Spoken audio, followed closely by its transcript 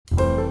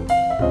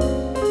All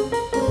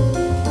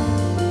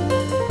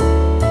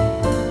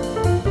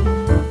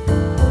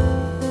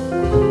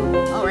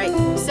right,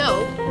 so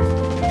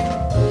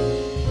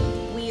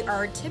we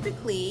are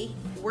typically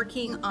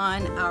working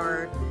on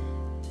our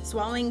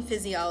swallowing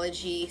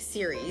physiology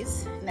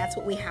series, and that's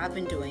what we have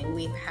been doing.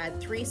 We've had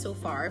 3 so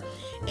far,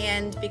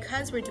 and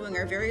because we're doing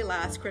our very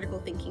last critical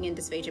thinking and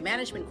dysphagia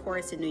management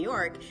course in New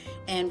York,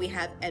 and we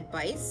have Ed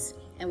Bice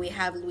and we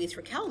have Luis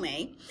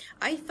Riquelme,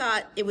 I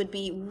thought it would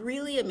be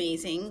really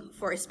amazing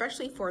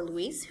especially for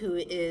Luis, who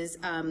is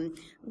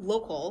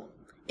local,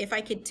 if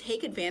I could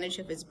take advantage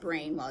of his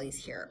brain while he's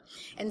here.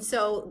 And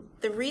so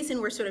the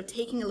reason we're sort of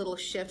taking a little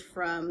shift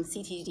from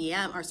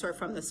CTDM, or sort of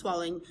from the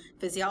swallowing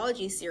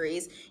physiology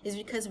series, is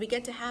because we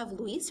get to have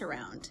Luis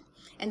around.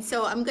 And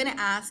so I'm going to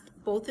ask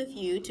both of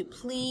you to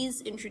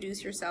please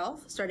introduce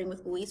yourself, starting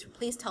with Luis.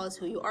 Please tell us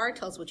who you are,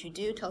 tell us what you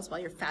do, tell us why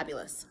you're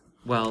fabulous.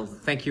 Well,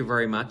 thank you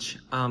very much,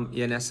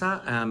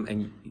 Yanessa,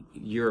 and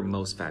you're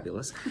most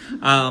fabulous.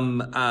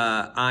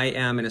 I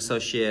am an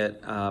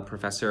associate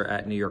professor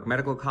at New York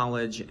Medical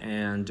College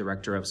and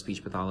director of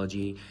speech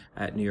pathology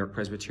at New York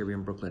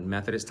Presbyterian Brooklyn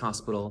Methodist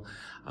Hospital,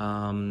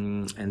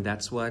 and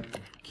that's what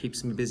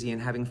keeps me busy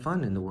and having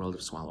fun in the world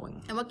of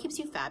swallowing. And what keeps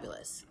you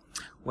fabulous?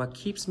 What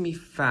keeps me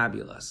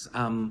fabulous,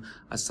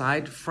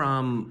 aside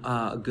from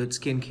a good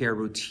skincare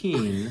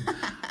routine,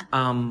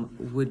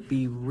 would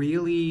be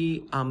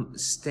really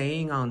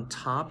staying on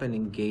top and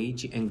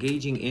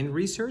engaging in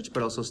research,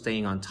 but also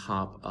staying on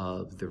top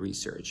of the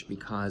research.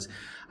 Because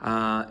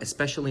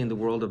especially in the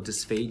world of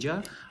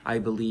dysphagia, I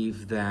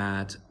believe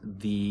that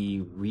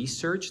the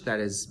research that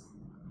is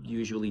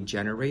usually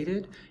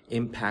generated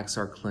impacts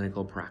our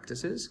clinical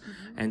practices.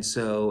 Mm-hmm. And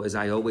so, as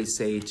I always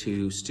say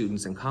to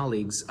students and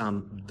colleagues,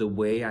 the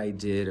way I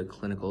did a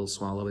clinical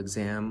swallow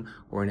exam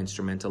or an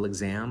instrumental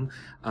exam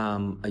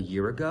a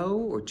year ago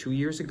or 2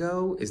 years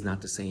ago is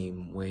not the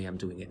same way I'm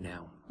doing it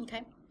now.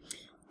 Okay.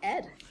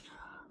 Ed?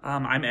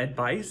 I'm Ed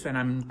Bice, and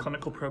I'm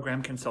clinical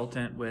program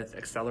consultant with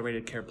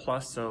Accelerated Care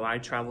Plus. So I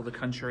travel the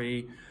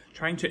country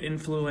trying to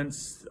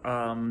influence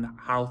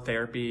how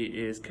therapy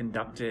is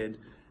conducted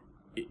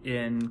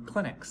in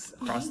clinics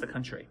across the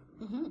country.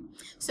 Mm-hmm.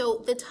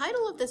 So the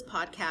title of this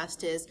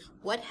podcast is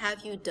What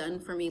Have You Done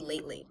For Me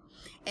Lately?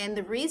 And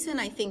the reason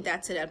I think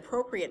that's an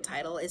appropriate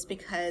title is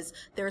because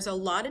there's a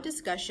lot of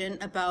discussion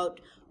about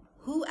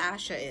who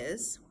ASHA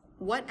is,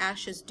 what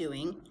ASHA's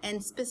doing,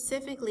 and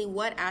specifically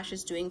what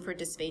ASHA's doing for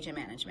dysphagia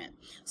management.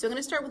 So I'm going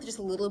to start with just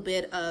a little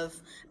bit of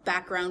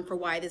background for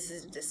why this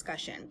is a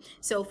discussion.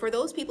 So for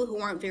those people who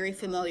aren't very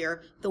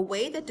familiar, the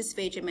way that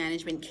dysphagia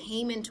management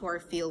came into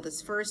our field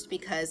is first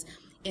because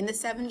in the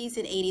 70s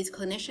and 80s,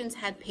 clinicians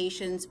had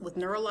patients with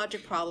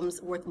neurologic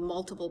problems with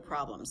multiple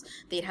problems.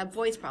 They'd have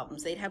voice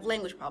problems, they'd have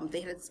language problems, they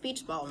had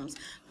speech problems.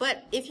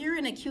 But if you're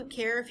in acute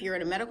care, if you're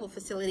in a medical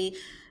facility,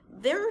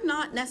 they're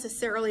not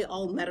necessarily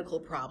all medical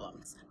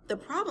problems. The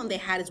problem they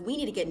had is we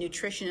need to get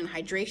nutrition and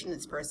hydration in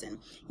this person.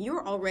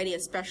 You're already a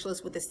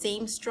specialist with the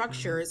same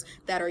structures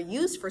that are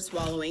used for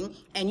swallowing,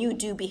 and you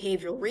do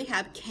behavioral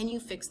rehab. Can you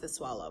fix the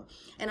swallow?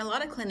 And a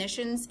lot of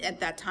clinicians at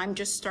that time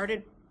just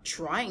started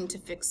trying to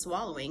fix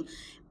swallowing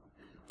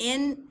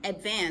in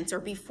advance or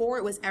before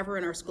it was ever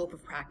in our scope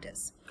of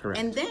practice. Correct.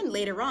 And then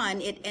later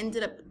on, it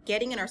ended up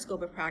getting in our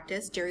scope of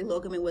practice. Jerry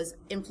Logeman was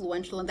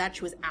influential in that.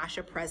 She was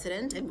ASHA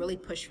president and really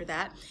pushed for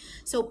that.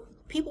 So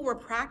people were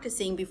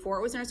practicing before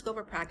it was in our scope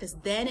of practice.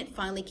 Then it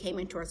finally came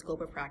into our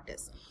scope of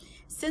practice.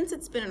 Since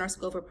it's been in our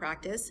scope of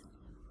practice,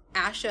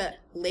 ASHA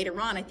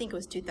later on, I think it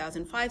was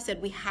 2005,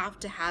 said we have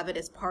to have it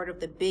as part of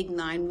the Big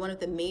Nine, one of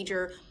the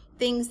major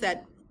things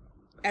that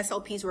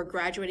SLPs who are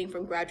graduating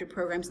from graduate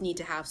programs need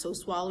to have. So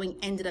swallowing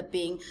ended up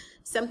being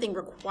something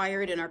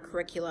required in our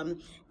curriculum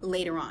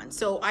later on.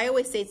 So I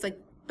always say it's like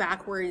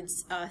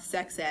backwards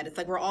sex ed. It's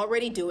like we're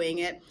already doing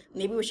it.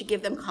 Maybe we should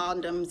give them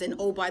condoms. And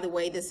oh, by the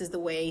way, this is the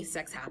way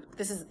sex happens.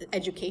 This is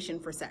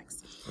education for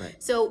sex.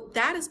 Right. So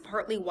that is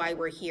partly why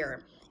we're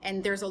here.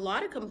 And there's a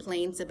lot of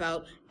complaints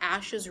about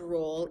ASHA's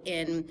role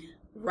in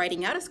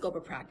writing out a scope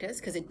of practice,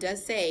 because it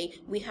does say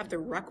we have the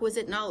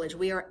requisite knowledge.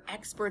 We are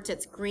experts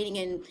at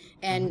screening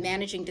and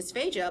managing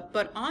dysphagia,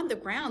 but on the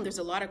ground, there's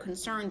a lot of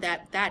concern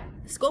that that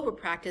scope of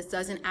practice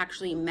doesn't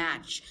actually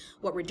match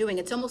what we're doing.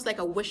 It's almost like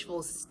a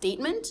wishful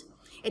statement.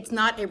 It's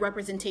not a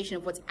representation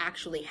of what's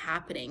actually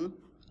happening.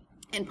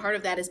 And part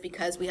of that is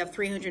because we have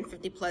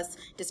 350 plus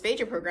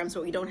dysphagia programs,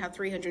 but we don't have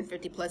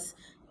 350 plus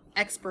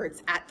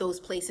experts at those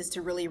places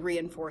to really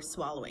reinforce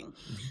swallowing.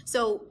 Mm-hmm.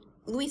 So,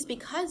 Luis,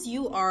 because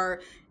you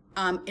are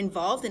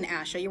involved in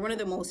ASHA, you're one of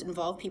the most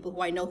involved people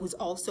who I know, who's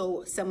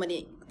also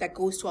somebody that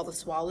goes to all the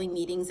swallowing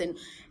meetings and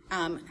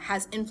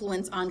has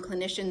influence on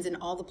clinicians in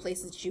all the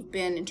places that you've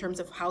been in terms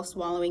of how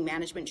swallowing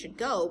management should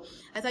go.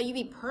 I thought you'd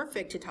be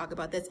perfect to talk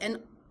about this. And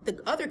the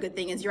other good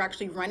thing is you're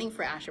actually running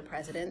for ASHA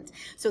president.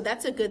 So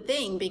that's a good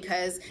thing,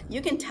 because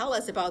you can tell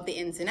us about the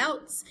ins and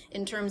outs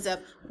in terms of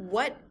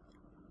what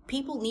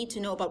people need to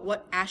know about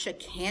what ASHA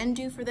can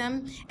do for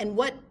them and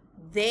what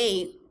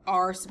they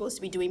are supposed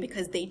to be doing,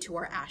 because they too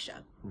are ASHA.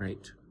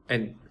 Right.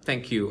 And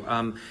thank you.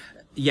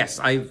 Yes,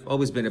 I've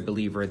always been a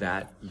believer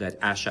that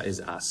ASHA is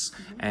us,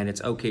 and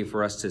it's okay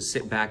for us to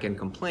sit back and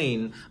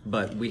complain,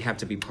 but we have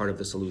to be part of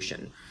the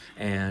solution.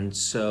 And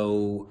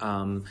so,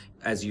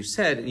 as you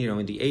said,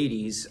 in the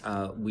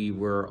 80s, we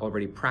were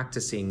already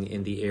practicing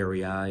in the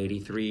area.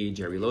 83,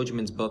 Jerry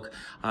Logeman's book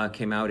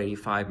came out,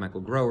 85,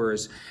 Michael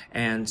Grower's.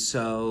 And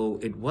so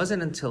it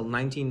wasn't until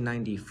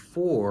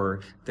 1994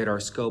 that our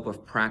scope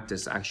of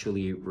practice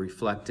actually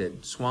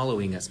reflected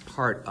swallowing as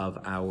part of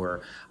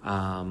our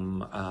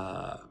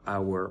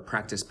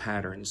practice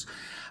patterns.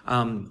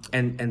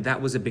 And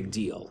that was a big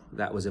deal.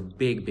 That was a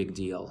big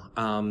deal.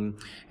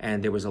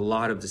 And there was a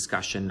lot of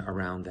discussion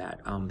around that.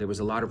 There was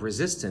a lot of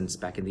resistance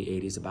back in the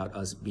 80s about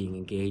us being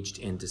engaged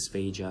in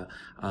dysphagia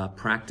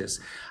practice.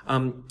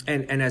 And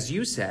as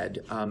you said,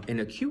 in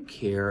acute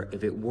care,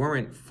 if it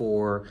weren't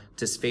for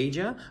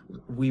dysphagia,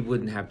 we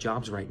wouldn't have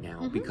jobs right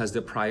now, because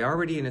the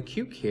priority in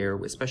acute care,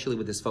 especially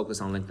with this focus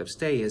on length of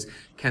stay, is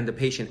can the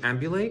patient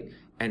ambulate?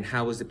 And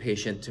how is the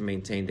patient to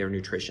maintain their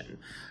nutrition?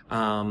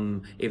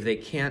 If they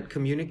can't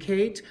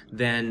communicate,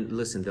 then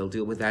listen, they'll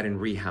deal with that in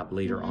rehab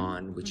later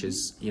on, which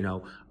is,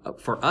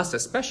 for us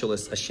as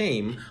specialists, a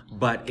shame,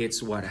 but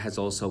it's what has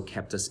also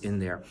kept us in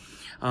there.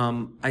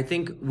 I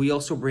think we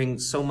also bring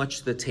so much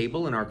to the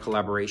table in our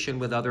collaboration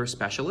with other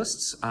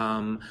specialists,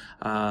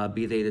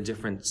 be they the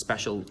different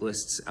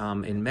specialists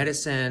in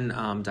medicine,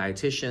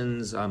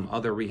 dietitians,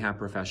 other rehab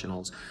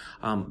professionals.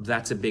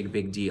 That's a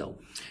big deal.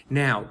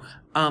 Now,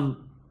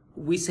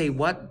 we say,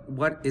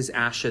 what is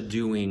ASHA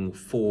doing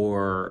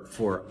for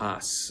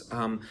us?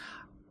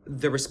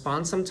 The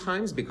response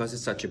sometimes, because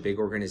it's such a big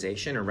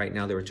organization, and right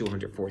now there are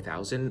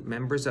 204,000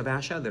 members of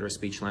ASHA that are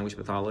speech-language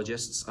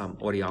pathologists,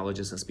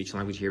 audiologists, and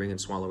speech-language hearing and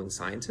swallowing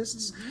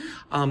scientists.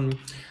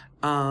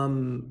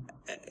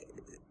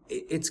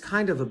 It's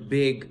kind of a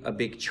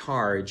big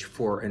charge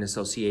for an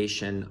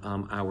association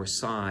our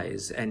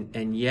size,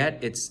 and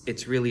yet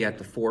it's really at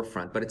the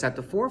forefront. But it's at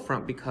the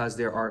forefront because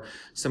there are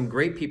some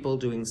great people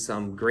doing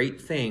some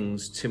great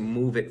things to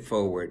move it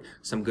forward.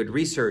 Some good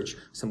research,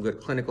 some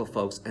good clinical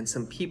folks, and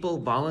some people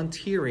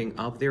volunteering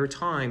of their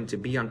time to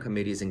be on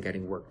committees and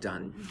getting work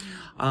done.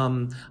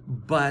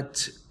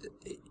 But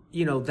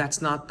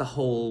that's not the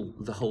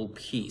whole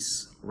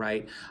piece,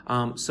 right?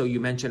 So you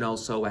mentioned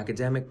also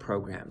academic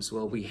programs.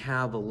 Well, we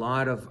have a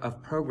lot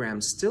of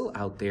programs still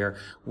out there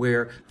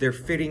where they're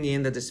fitting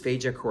in the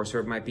dysphagia course, or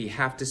it might be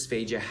half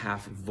dysphagia,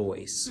 half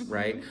voice,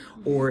 right?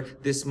 Or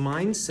this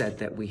mindset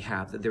that we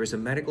have that there's a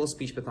medical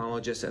speech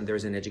pathologist and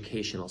there's an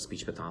educational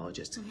speech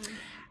pathologist.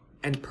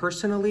 And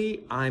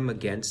personally, I'm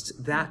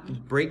against that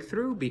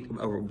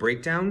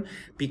breakdown,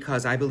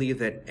 because I believe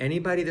that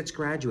anybody that's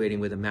graduating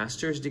with a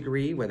master's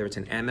degree, whether it's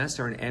an MS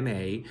or an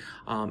MA,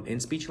 in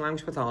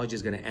speech-language pathology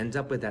is going to end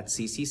up with that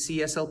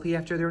CCC SLP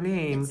after their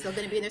name. It's still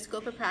going to be in their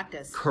scope of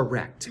practice.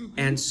 Correct.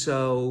 And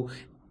so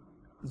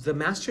the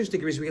master's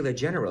degree is really a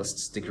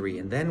generalist's degree,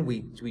 and then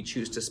we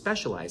choose to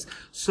specialize.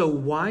 So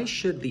why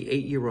should the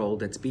 8-year-old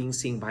that's being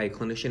seen by a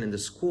clinician in the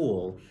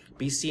school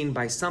be seen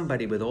by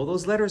somebody with all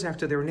those letters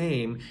after their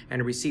name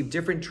and receive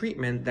different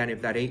treatment than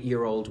if that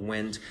 8-year-old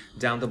went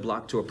down the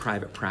block to a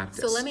private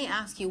practice? So let me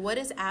ask you, what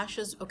is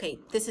ASHA's,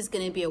 this is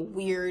going to be a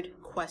weird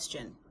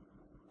question.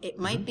 It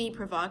might be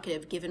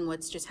provocative given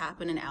what's just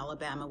happened in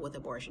Alabama with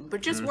abortion,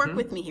 but just work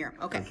with me here.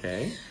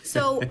 Okay.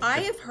 So I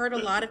have heard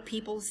a lot of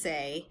people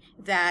say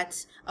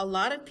that a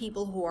lot of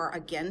people who are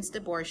against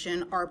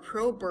abortion are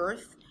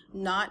pro-birth,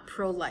 not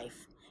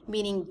pro-life.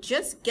 Meaning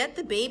just get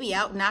the baby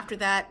out and after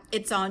that,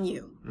 it's on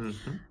you.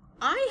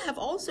 I have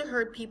also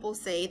heard people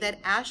say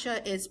that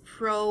ASHA is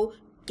pro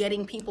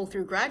getting people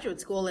through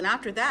graduate school, and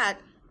after that,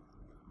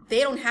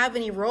 they don't have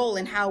any role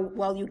in how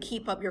well you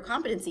keep up your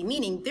competency.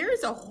 Meaning there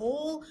is a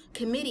whole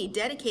committee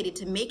dedicated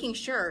to making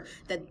sure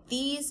that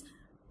these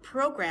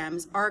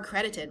programs are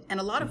accredited, and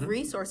a lot of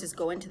resources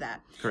go into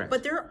that. Correct.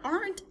 But the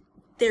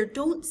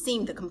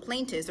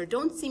complaint is, there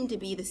don't seem to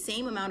be the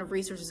same amount of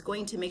resources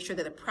going to make sure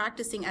that the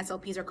practicing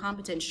SLPs are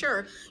competent.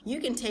 Sure,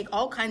 you can take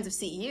all kinds of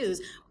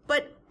CEUs,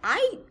 but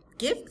I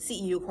give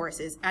CEU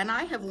courses, and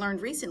I have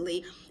learned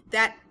recently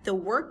that the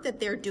work that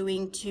they're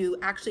doing to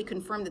actually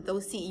confirm that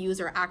those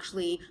CEUs are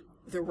actually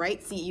the right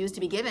CEUs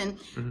to be given,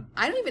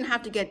 I don't even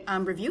have to get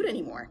reviewed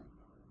anymore.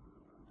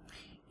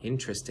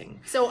 Interesting.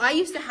 So I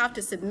used to have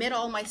to submit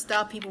all my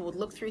stuff. People would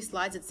look through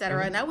slides,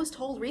 etc. And I was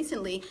told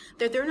recently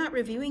that they're not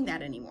reviewing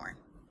that anymore.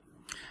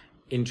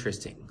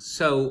 Interesting.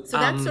 So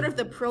that's sort of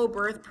the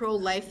pro-birth,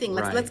 pro-life thing.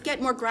 Let's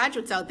get more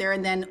graduates out there,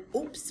 and then,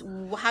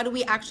 how do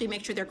we actually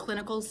make sure their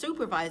clinical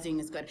supervising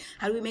is good?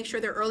 How do we make sure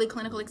their early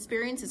clinical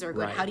experiences are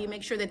good? Right. How do you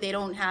make sure that they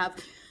don't have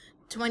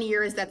 20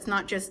 years that's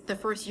not just the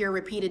first year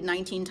repeated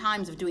 19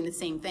 times of doing the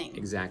same thing?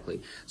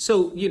 Exactly.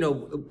 So,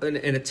 an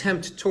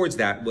attempt towards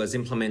that was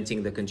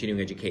implementing the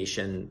continuing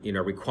education,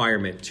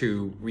 requirement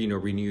to,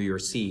 renew your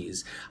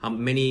Cs.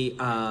 Many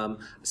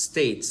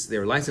states,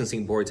 their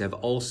licensing boards have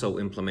also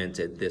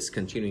implemented this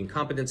continuing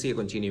competency or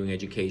continuing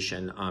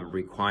education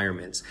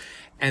requirements.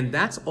 And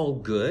that's all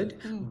good,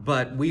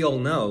 but we all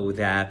know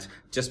that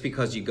just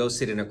because you go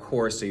sit in a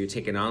course or you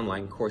take an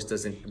online course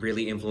doesn't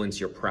really influence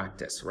your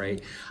practice,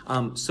 right?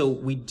 So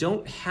we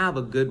don't have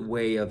a good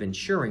way of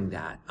ensuring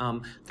that.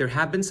 There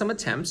have been some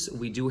attempts.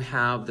 We do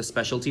have the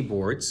specialty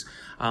boards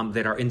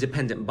that are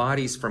independent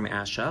bodies from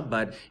ASHA,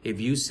 but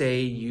if you say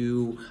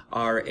you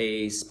are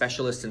a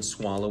specialist in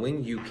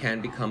swallowing, you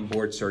can become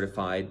board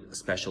certified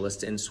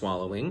specialist in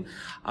swallowing,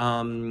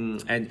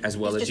 and as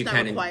well as you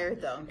can. It's not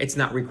required, though. It's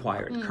not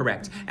required,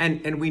 correct.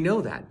 And we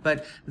know that.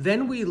 But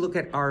then we look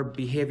at our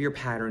behavior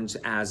patterns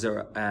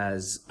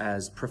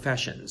as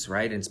professions,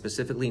 right? And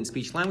specifically in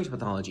speech language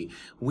pathology,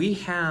 we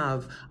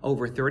have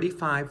over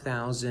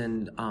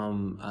 35,000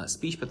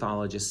 speech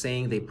pathologists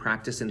saying they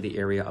practice in the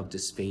area of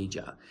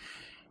dysphagia.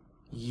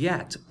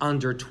 Yet,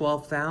 under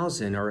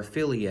 12,000 are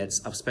affiliates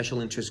of Special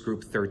Interest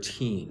Group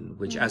 13,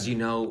 which, as you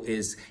know,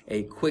 is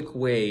a quick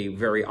way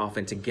very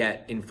often to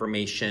get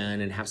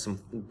information and have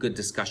some good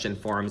discussion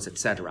forums,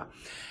 etc.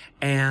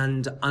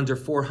 And under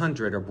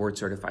 400 are board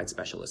certified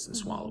specialists in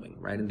swallowing,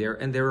 right? And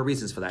there are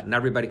reasons for that. Not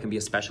everybody can be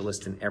a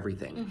specialist in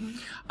everything.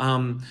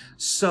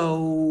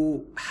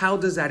 So how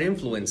does that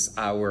influence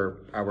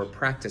our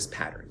practice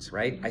patterns,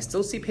 right? I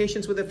still see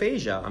patients with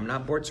aphasia. I'm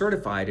not board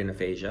certified in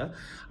aphasia.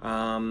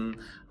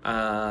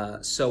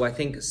 So I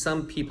think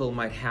some people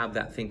might have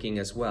that thinking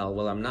as well.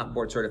 Well, I'm not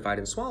board certified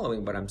in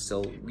swallowing, but I'm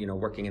still,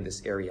 working in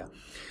this area.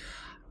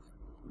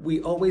 We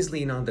always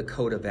lean on the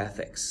code of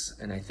ethics,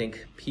 and I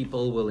think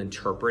people will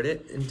interpret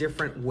it in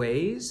different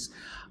ways.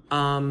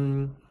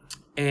 And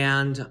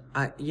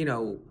I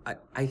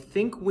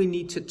think we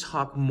need to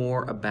talk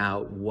more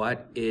about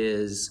what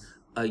is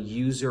a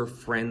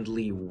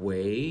user-friendly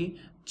way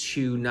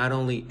to not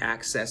only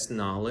access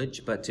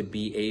knowledge, but to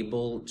be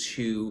able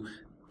to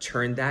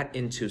turn that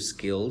into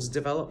skills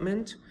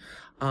development.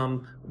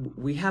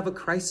 We have a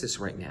crisis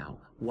right now.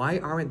 Why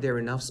aren't there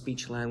enough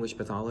speech-language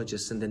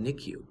pathologists in the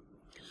NICU?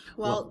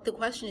 Well, the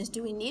question is,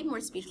 do we need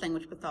more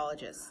speech-language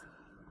pathologists?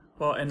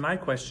 Well, and my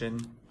question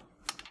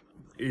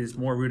is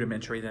more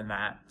rudimentary than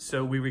that.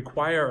 So we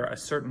require a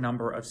certain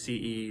number of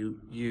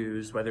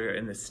CEUs, whether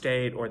in the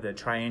state or the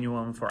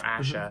triennium for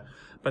ASHA,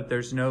 but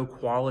there's no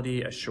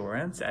quality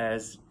assurance,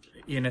 as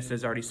Eunice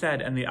has already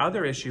said. And the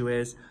other issue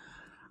is,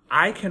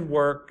 I can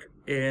work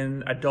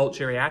in adult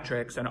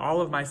geriatrics and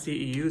all of my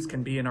CEUs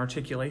can be in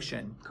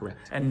articulation.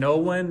 Correct. And no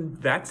one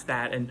vets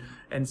that.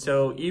 And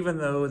so even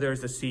though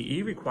there's a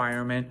CE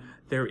requirement,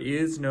 there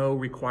is no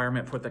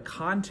requirement for the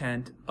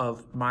content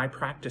of my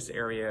practice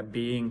area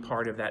being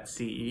part of that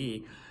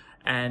CE.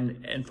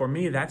 And for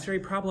me, that's very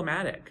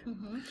problematic.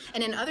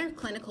 And in other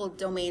clinical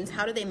domains,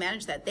 how do they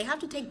manage that? They have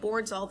to take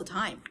boards all the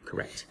time.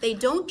 Correct. They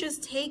don't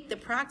just take the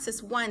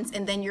praxis once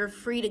and then you're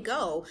free to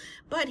go.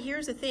 But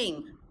here's the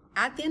thing.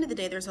 At the end of the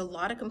day, there's a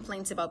lot of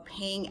complaints about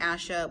paying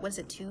ASHA, what is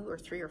it, $200 or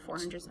 $300 or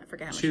 $400? I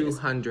forget how much it is.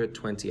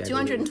 $220,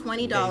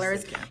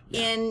 $220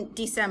 in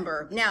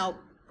December. Now,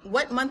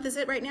 what month is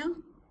it right now?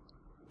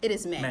 It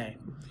is May.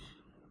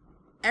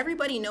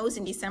 Everybody knows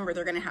in December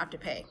they're going to have to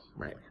pay.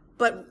 Right.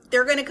 But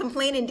they're going to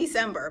complain in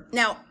December.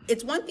 Now,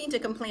 it's one thing to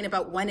complain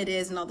about when it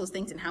is and all those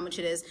things and how much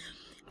it is.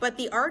 But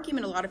the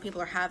argument a lot of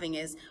people are having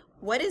is,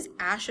 what is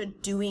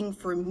ASHA doing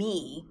for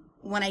me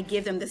when I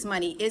give them this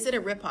money? Is it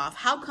a ripoff?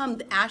 How come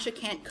the ASHA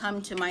can't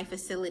come to my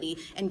facility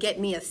and get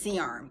me a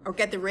C-arm or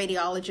get the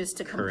radiologist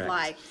to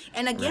comply?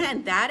 And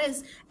again, that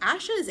is,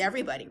 ASHA is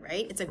everybody,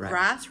 right? It's a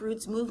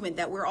grassroots movement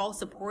that we're all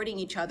supporting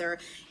each other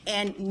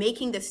and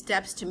making the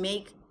steps to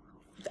make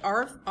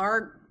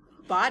our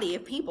body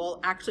of people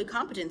actually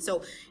competent.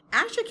 So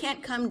ASHA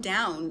can't come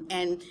down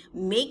and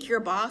make your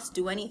boss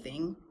do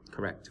anything.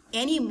 Correct.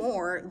 Any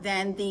more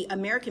than the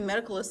American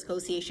Medical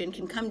Association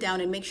can come down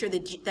and make sure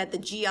that the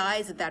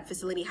GIs at that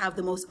facility have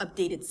the most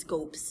updated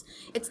scopes.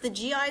 It's the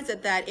GIs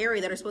at that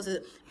area that are supposed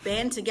to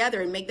band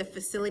together and make the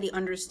facility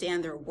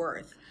understand their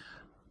worth.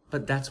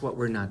 But that's what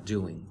we're not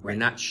doing. We're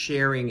not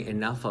sharing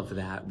enough of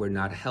that. We're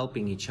not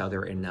helping each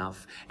other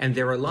enough. And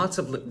there are lots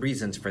of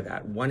reasons for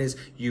that. One is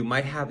you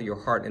might have your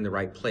heart in the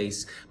right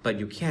place, but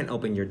you can't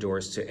open your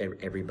doors to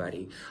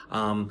everybody.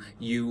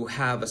 You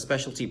have a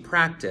specialty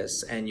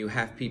practice and you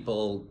have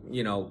people,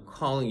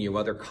 calling you,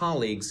 other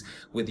colleagues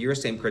with your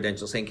same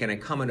credentials saying, can I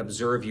come and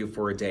observe you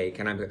for a day?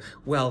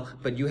 Well,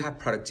 but you have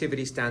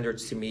productivity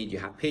standards to meet. You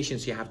have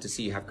patients you have to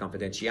see. You have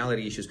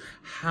confidentiality issues.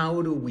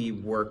 How do we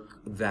work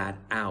that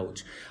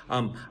out?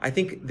 I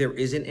think there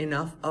isn't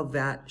enough of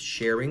that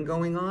sharing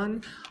going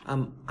on.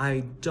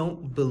 I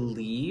don't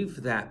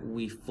believe that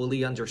we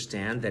fully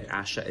understand that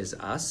ASHA is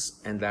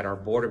us and that our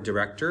board of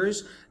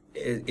directors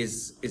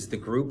is the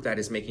group that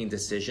is making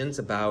decisions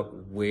about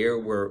where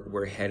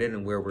we're headed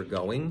and where we're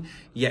going.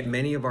 Yet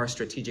many of our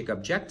strategic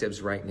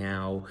objectives right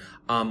now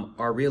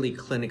are really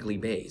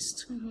clinically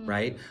based,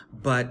 right?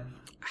 But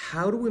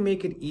how do we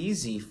make it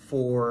easy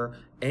for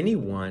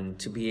anyone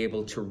to be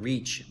able to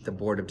reach the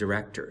board of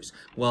directors?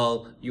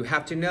 Well, you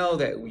have to know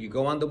that you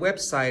go on the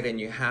website and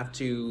you have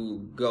to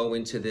go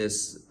into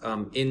this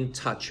In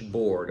Touch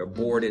board, or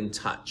Board in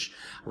Touch,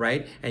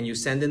 right? And you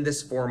send in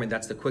this form, and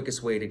that's the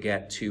quickest way to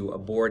get to a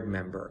board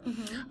member.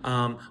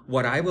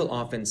 What I will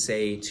often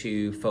say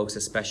to folks,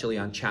 especially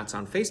on chats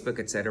on Facebook,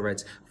 et cetera,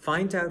 is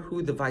find out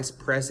who the vice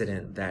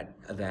president that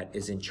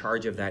is in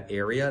charge of that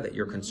area that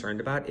you're concerned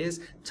about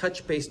is.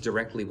 Touch base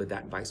directly with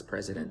that vice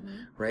president,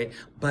 right?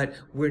 But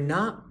we're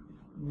not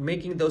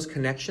making those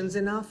connections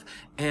enough.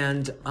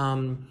 And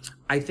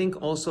I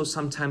think also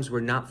sometimes we're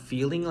not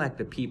feeling like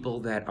the people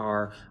that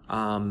are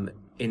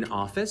in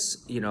office,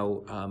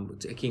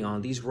 taking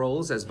on these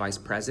roles as vice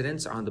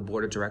presidents on the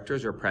board of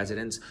directors or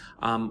presidents,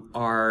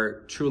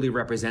 are truly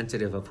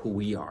representative of who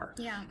we are.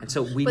 Yeah. And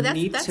so we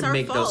need to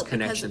make those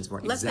connections more.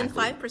 Less than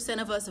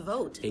 5% of us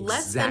vote.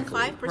 Less than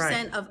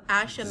 5% of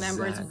ASHA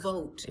members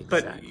vote.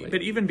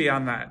 But even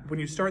beyond that, when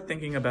you start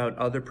thinking about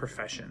other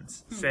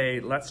professions,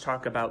 say, let's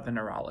talk about the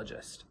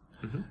neurologist.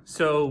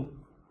 So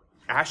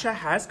ASHA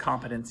has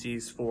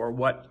competencies for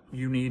what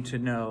you need to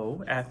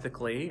know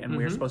ethically, and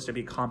we're supposed to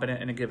be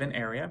competent in a given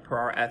area per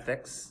our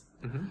ethics.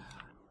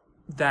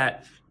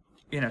 That,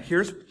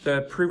 here's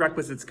the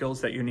prerequisite skills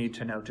that you need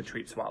to know to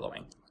treat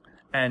swallowing.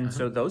 And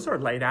so those are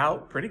laid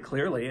out pretty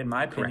clearly, in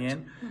my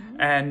opinion.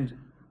 And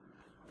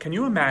can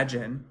you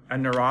imagine a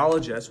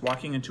neurologist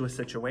walking into a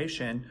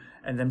situation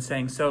and them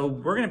saying, so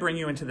we're going to bring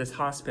you into this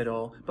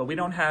hospital, but we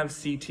don't have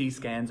CT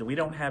scans and we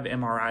don't have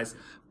MRIs,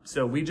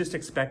 so we just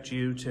expect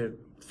you to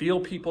feel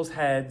people's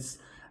heads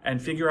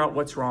and figure out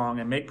what's wrong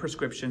and make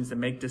prescriptions and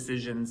make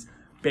decisions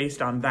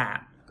based on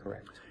that.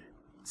 Correct.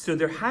 So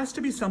there has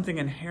to be something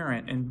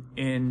inherent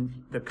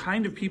in the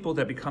kind of people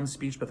that become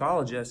speech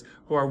pathologists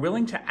who are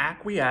willing to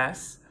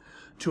acquiesce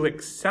to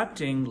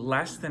accepting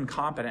less than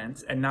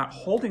competence and not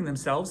holding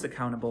themselves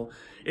accountable.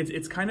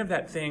 It's kind of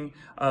that thing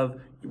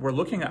of we're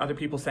looking at other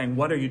people saying,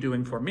 what are you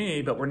doing for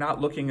me? But we're not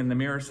looking in the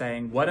mirror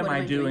saying, what am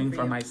I doing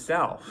for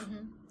myself?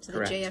 So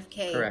the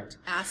JFK,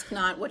 ask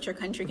not what your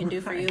country can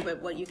do for you,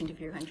 but what you can do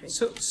for your country.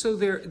 So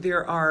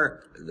there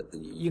are,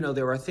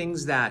 there are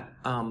things that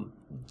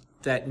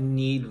that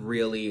need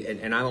really,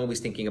 and I'm always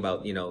thinking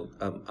about,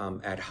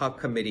 ad hoc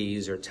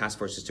committees or task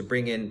forces to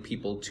bring in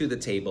people to the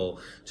table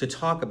to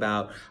talk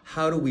about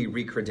how do we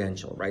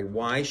re-credential, right?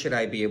 Why should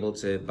I be able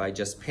to, by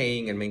just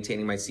paying and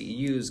maintaining my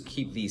CEUs,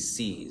 keep these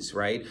Cs,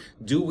 right?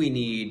 Do we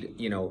need,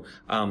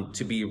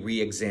 to be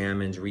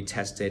re-examined,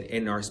 retested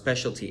in our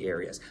specialty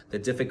areas? The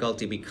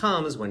difficulty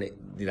becomes when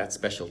that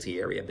specialty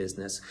area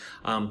business.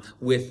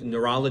 With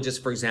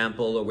neurologists, for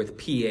example, or with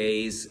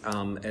PAs,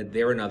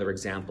 they're another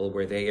example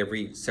where they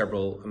every several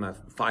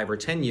 5 or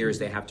 10 years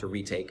they have to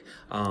retake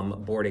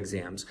board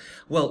exams.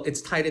 Well, it's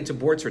tied into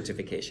board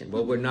certification.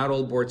 Well, we're not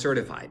all board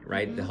certified,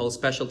 right? The whole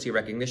specialty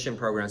recognition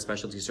program,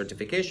 specialty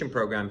certification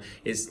program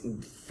is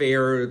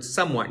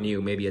somewhat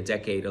new, maybe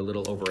a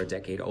little over a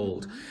decade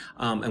old.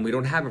 And we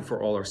don't have it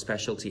for all our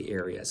specialty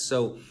areas.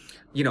 So,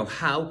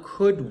 how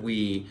could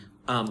we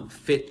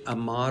fit a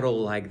model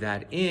like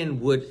that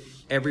in? Would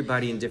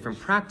everybody in different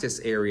practice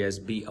areas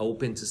be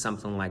open to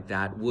something like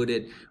that? Would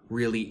it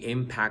really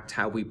impact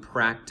how we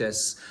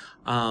practice,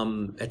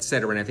 et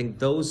cetera? And I think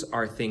those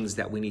are things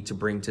that we need to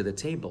bring to the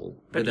table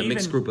with a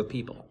mixed group of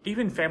people.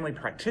 Even family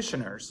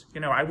practitioners,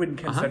 I wouldn't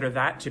consider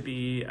that to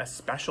be a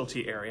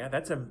specialty area.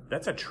 That's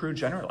a true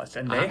generalist,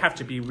 and they have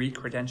to be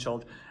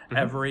re-credentialed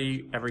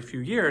every few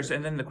years.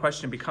 And then the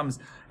question becomes,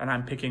 and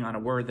I'm picking on a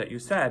word that you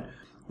said,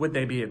 would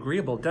they be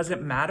agreeable? Does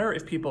it matter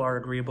if people are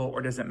agreeable,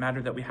 or does it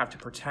matter that we have to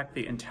protect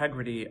the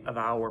integrity of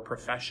our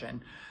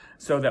profession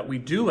so that we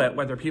do it,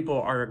 whether people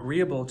are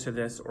agreeable to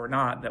this or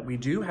not, that we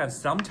do have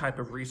some type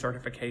of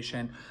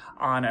recertification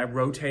on a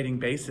rotating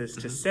basis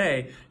to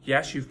say,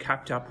 yes, you've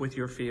kept up with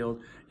your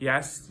field.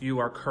 Yes, you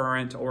are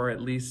current, or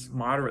at least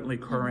moderately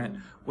current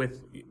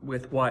with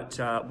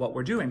what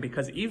we're doing.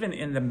 Because even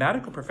in the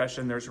medical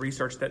profession, there's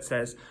research that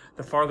says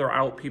the farther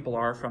out people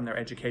are from their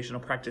educational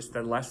practice,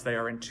 the less they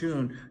are in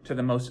tune to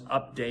the most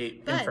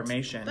update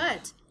information.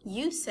 But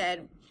you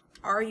said,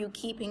 are you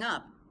keeping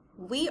up?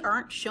 We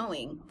aren't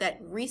showing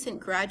that recent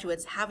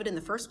graduates have it in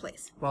the first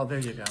place. Well, there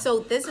you go. So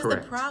this is the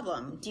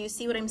problem. Do you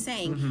see what I'm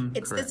saying?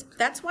 It's this.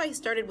 That's why I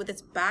started with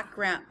this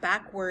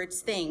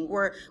backwards thing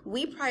where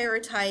we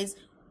prioritize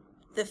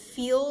the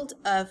field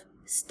of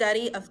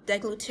study of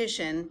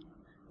deglutition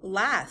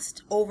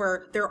last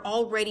over they're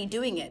already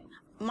doing it.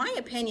 My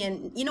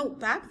opinion,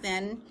 back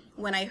then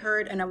when I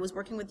heard, and I was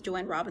working with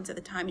Joanne Robbins at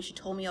the time, and she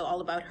told me all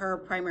about her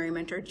primary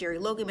mentor, Jerry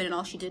Loganman, and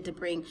all she did to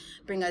bring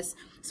us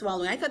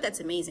swallowing. I thought that's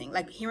amazing.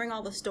 Like hearing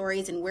all the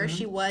stories and where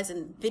she was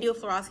and video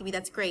fluoroscopy,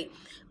 that's great.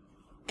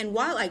 And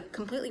while I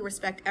completely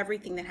respect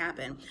everything that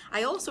happened,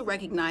 I also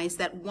recognize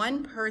that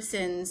one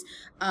person's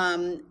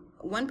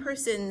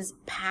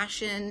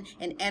passion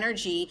and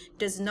energy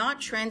does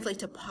not translate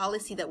to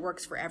policy that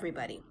works for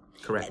everybody.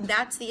 Correct. And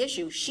that's the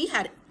issue. She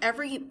had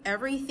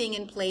everything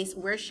in place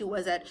where she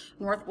was at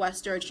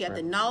Northwestern. She had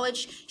the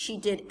knowledge. She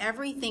did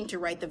everything to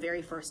write the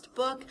very first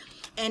book,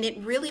 and it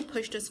really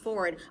pushed us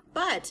forward.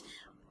 But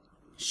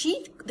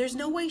there's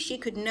no way she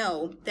could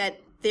know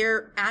that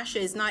ASHA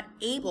is not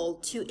able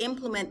to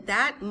implement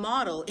that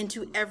model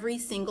into every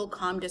single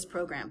CommDis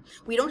program.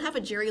 We don't have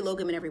a Jerry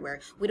Logeman everywhere.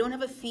 We don't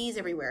have a FEES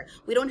everywhere.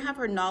 We don't have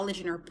her knowledge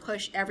and her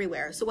push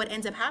everywhere. So what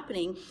ends up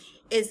happening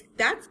is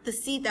that's the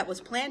seed that was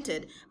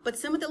planted, but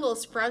some of the little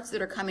sprouts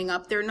that are coming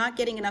up, they're not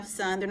getting enough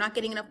sun, they're not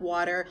getting enough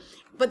water,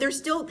 but they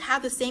still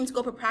have the same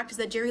scope of practice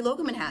that Jerry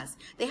Logeman has.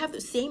 They have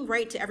the same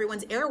right to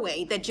everyone's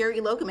airway that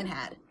Jerry Logeman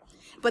had,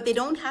 but they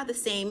don't have the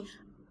same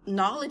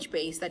knowledge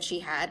base that she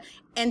had.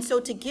 And so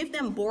to give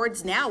them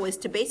boards now is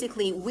to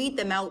basically weed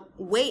them out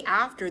way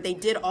after they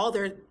did all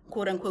their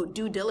quote unquote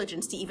due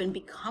diligence to even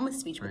become a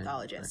speech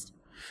pathologist.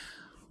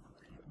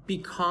 Right.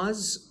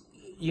 Because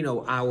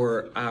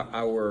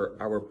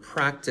our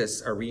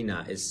practice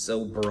arena is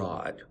so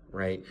broad,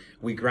 right?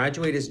 We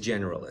graduate as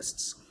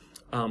generalists.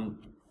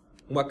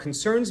 What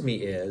concerns me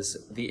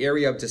is the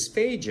area of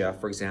dysphagia,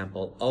 for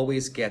example,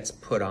 always gets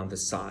put on the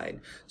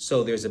side.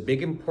 So there's a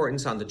big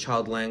importance on the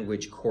child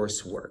language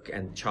coursework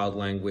and child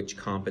language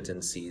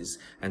competencies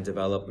and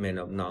development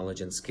of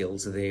knowledge and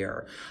skills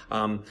there.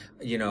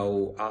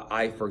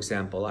 For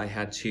example, I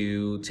had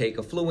to take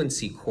a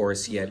fluency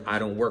course, yet I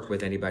don't work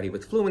with anybody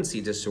with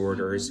fluency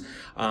disorders.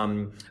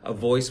 A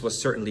voice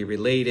was certainly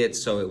related,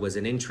 so it was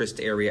an interest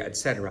area,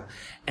 etc.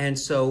 And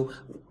so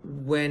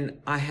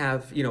when I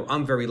have,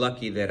 I'm very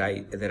lucky that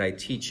I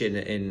teach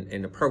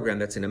in a program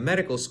that's in a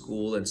medical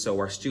school, and so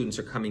our students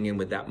are coming in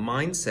with that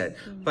mindset.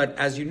 But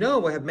as you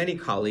know, I have many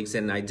colleagues,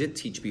 and I did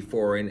teach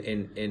before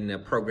in a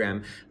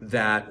program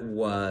that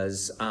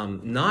was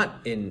not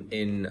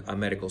in a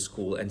medical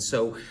school, and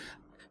so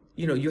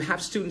you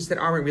have students that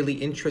aren't really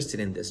interested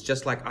in this,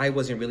 just like I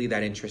wasn't really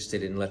that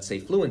interested in, let's say,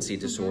 fluency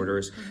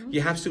disorders.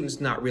 You have students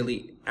not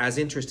really as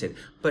interested.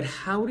 But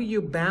how do you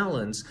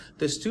balance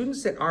the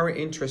students that aren't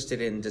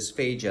interested in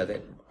dysphagia,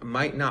 that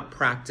might not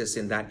practice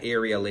in that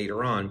area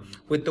later on,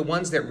 with the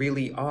ones that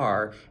really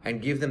are,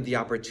 and give them the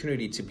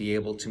opportunity to be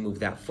able to move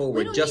that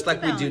forward, just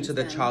like we do to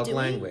the child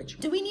language?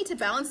 Do we need to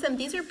balance them?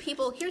 These are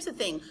people, here's the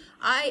thing,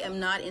 I am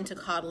not into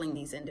coddling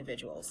these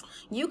individuals.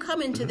 You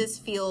come into this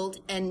field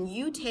and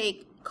you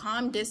take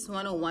CommDis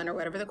 101 or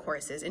whatever the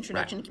course is,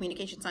 Introduction to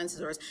Communication Science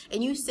Disorders,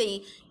 and you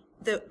say,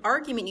 the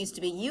argument used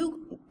to be,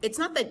 it's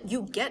not that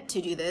you get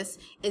to do this,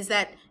 is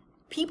that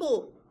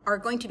people are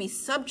going to be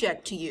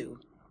subject to you.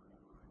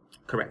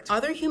 Correct.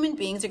 Other human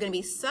beings are going to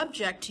be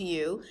subject to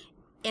you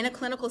in a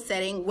clinical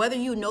setting, whether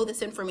you know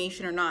this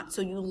information or not.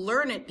 So you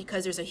learn it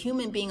because there's a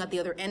human being at the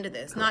other end of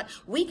this. Not,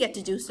 we get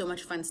to do so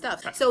much fun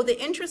stuff. So the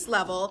interest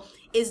level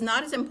is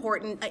not as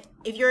important.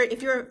 If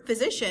you're a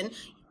physician,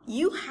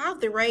 you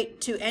have the right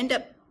to end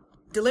up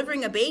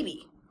delivering a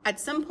baby. At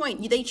some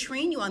point, they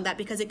train you on that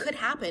because it could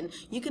happen.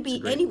 You could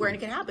be anywhere and it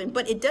could happen,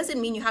 but it doesn't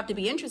mean you have to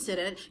be interested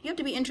in it. You have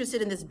to be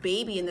interested in this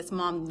baby and this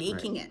mom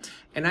making it.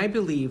 And I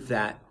believe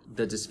that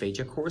the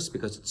dysphagia course,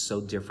 because it's so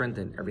different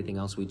than everything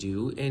else we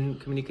do in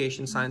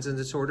communication science and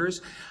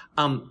disorders,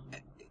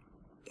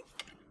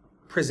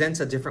 presents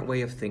a different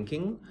way of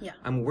thinking. Yeah.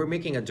 We're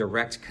making a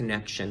direct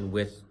connection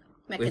with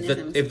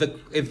mechanisms.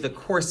 If the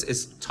course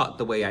is taught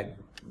the way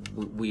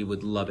we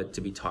would love it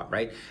to be taught,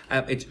 right?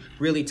 It's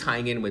really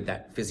tying in with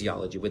that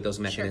physiology, with those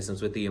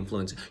mechanisms, with the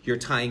influence. You're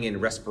tying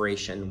in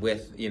respiration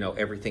with,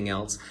 everything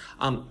else.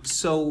 I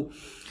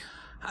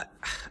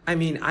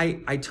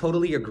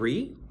totally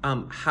agree.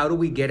 How do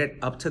we get it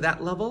up to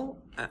that level?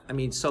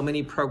 So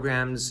many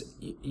programs,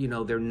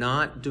 they're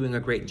not doing a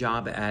great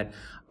job at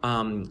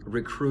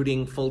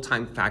recruiting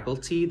full-time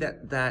faculty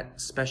that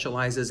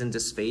specializes in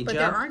dysphagia. But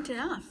there aren't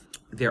enough.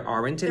 There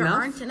aren't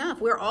enough.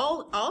 We're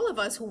all of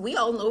us, we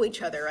all know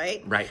each other,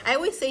 right? Right. I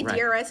always say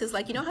DRS is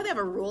like, how they have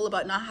a rule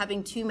about not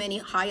having too many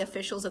high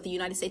officials of the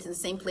United States in the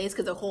same place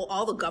because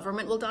all the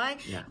government will die?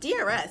 Yeah.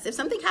 DRS, if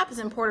something happens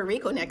in Puerto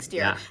Rico next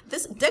year,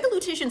 this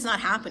deglutition's not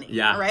happening,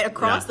 right,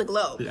 across the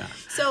globe. Yeah.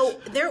 So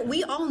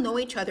we all know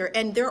each other,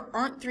 and there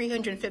aren't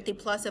 350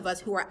 plus of us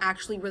who are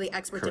actually really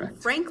experts. Correct.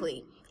 And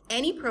frankly,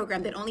 any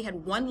program that only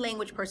had one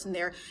language person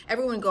there,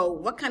 everyone would go,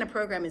 what kind of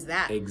program is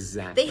that?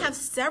 Exactly. They have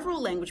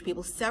several language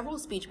people, several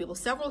speech people,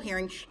 several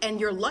hearing, and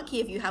you're lucky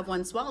if you have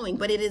one swallowing,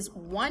 but it is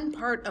one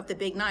part of the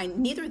big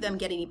nine. Neither of them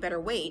get any better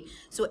weight.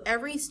 So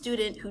every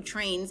student who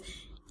trains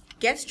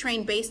gets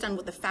trained based on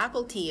what the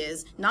faculty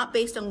is, not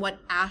based on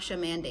what ASHA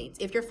mandates.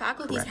 If your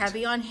faculty is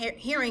heavy on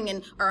hearing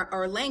and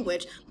or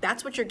language,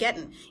 that's what you're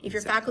getting. If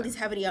your faculty is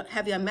heavy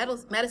on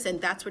medicine,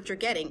 that's what you're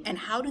getting. And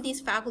how do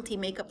these faculty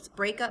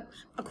break up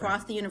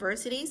across the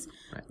universities?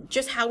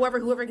 Just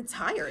whoever gets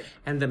hired.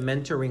 And the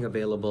mentoring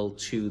available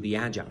to the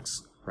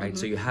adjuncts. Right.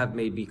 So you have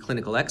maybe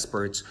clinical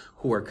experts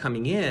who are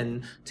coming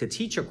in to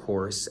teach a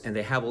course, and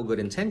they have all good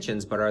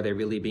intentions, but are they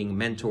really being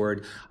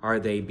mentored? Are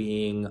they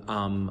being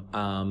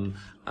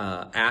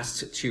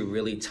asked to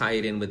really tie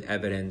it in with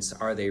evidence?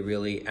 Are they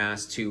really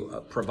asked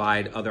to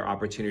provide other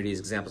opportunities,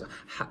 examples?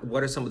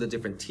 What are some of the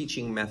different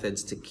teaching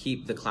methods to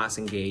keep the class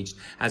engaged,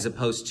 as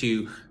opposed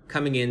to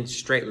coming in,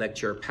 straight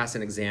lecture, pass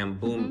an exam,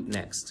 boom,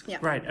 next? Yeah.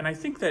 Right. And I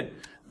think that,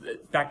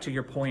 back to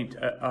your point,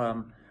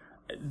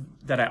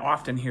 that I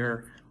often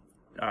hear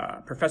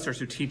professors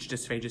who teach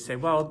dysphagia say,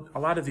 well, a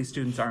lot of these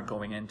students aren't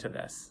going into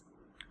this.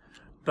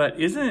 But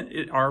isn't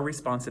it our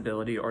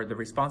responsibility, or the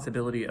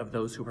responsibility of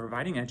those who are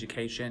providing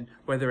education,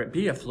 whether it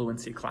be a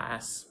fluency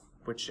class,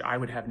 which I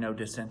would have no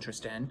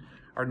disinterest in,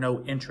 or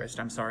no interest,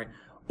 I'm sorry,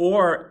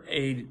 or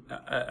a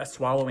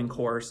swallowing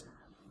course,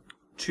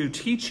 to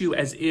teach you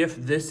as if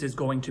this is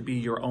going to be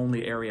your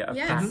only area of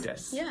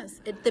practice.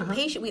 Yes, the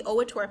patient, we owe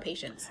it to our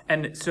patients.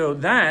 And so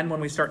then when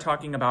we start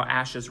talking about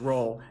ASHA's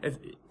role,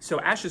 so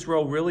ASHA's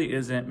role really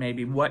isn't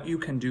maybe what you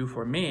can do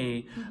for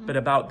me, but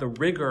about the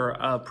rigor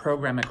of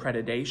program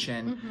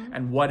accreditation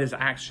and what is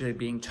actually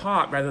being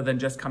taught, rather than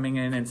just coming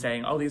in and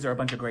saying, oh, these are a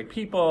bunch of great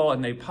people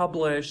and they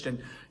published, and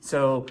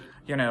so,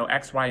 you know,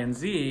 X, Y, and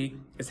Z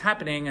is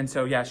happening, and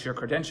so yes, you're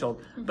credentialed,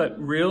 but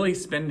really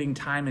spending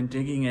time and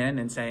digging in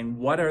and saying,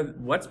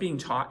 what's being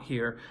taught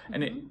here,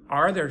 and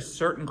are there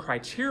certain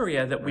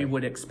criteria that we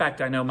would expect?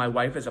 I know my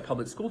wife is a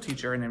public school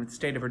teacher, and in the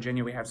state of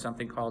Virginia, we have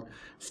something called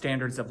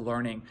standards of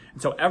learning.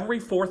 And so every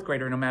fourth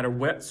grader, no matter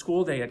what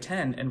school they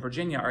attend in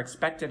Virginia, are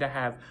expected to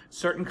have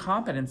certain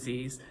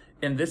competencies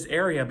in this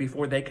area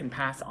before they can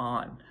pass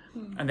on.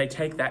 And they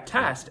take that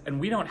test, and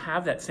we don't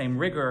have that same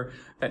rigor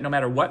that no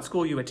matter what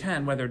school you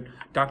attend, whether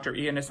Dr.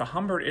 Ianissa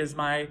Humbert is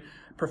my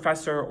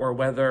professor, or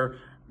whether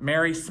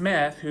Mary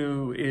Smith,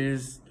 who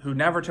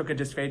never took a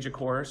dysphagia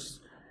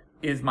course,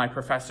 is my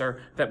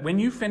professor, that when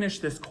you finish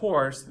this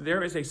course,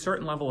 there is a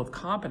certain level of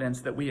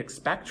competence that we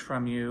expect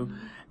from you.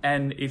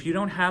 And if you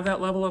don't have that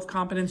level of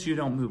competence, you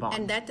don't move on.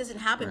 And that doesn't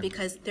happen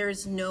because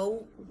there's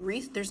no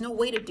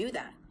way to do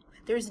that.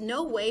 There's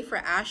no way for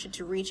ASHA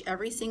to reach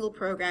every single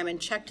program and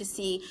check to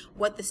see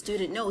what the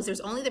student knows. There's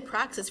only the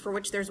praxis, for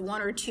which there's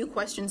 1 or 2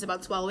 questions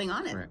about swallowing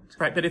on it.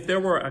 Right, but if there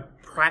were a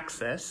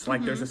praxis,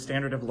 like there's a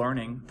standard of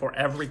learning for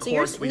every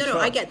course we took. No,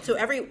 I get. So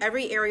every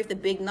area of the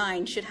Big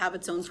 9 should have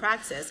its own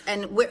praxis.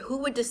 And who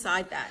would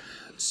decide that?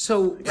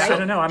 So I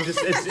don't know.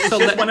 It's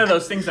just one of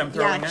those things I'm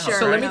throwing out. Sure.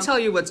 So let me tell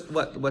you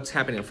what's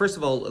happening. First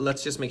of all,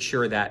 let's just make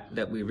sure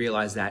that we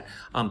realize that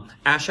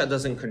ASHA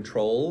doesn't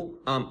control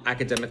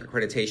academic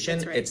accreditation.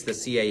 That's right. It's the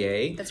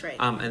CAA. That's right.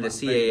 And the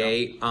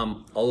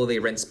CAA, although they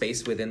rent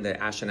space within the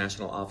ASHA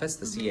National Office,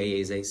 the CAA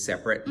is a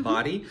separate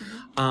body,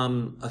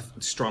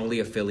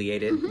 strongly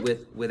affiliated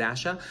with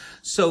ASHA.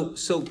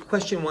 So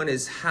question 1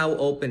 is, how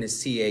open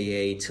is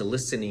CAA to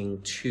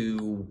listening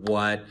to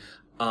what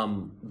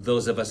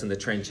those of us in the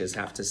trenches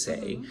have to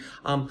say.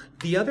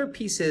 The other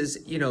piece is,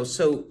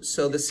 so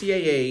the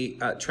CAA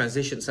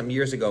transitioned some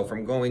years ago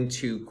from going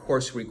to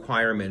course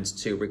requirements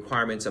to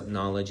requirements of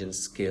knowledge and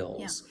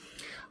skills.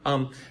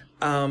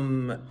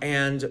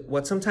 And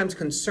what sometimes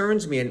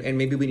concerns me, and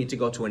maybe we need to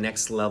go to a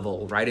next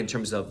level, right, in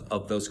terms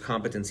of those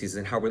competencies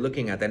and how we're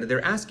looking at that. And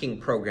they're asking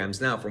programs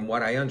now, from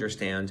what I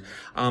understand,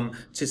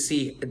 to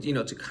see,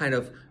 to kind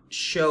of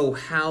show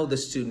how the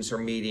students are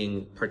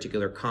meeting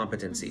particular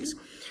competencies.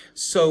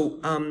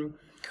 So,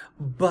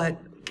 but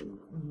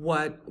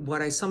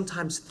what I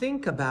sometimes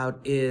think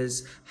about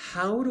is,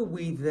 how do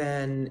we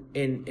then,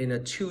 in a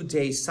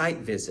 2-day site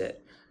visit,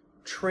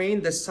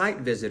 train the site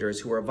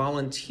visitors who are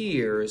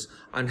volunteers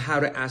on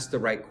how to ask the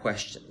right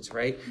questions,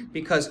 right?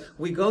 Because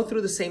we go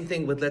through the same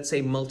thing with, let's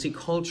say,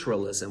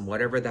 multiculturalism,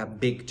 whatever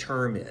that big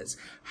term is.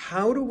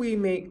 How do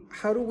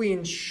we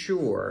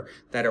ensure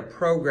that a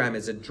program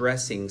is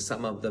addressing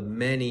some of the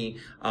many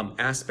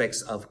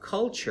aspects of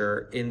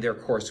culture in their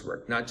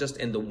coursework, not just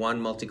in the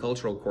one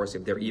multicultural course,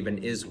 if there even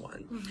is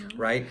one,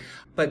 right?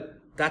 But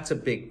that's a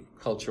big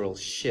cultural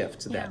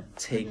shift that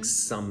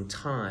takes some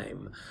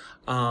time.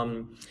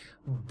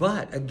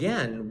 But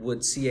again, would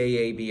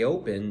CAA be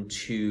open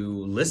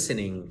to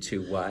listening to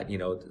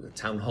the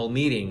town hall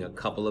meeting, a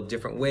couple of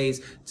different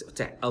ways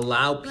to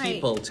allow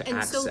people to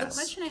access? And so the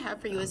question I have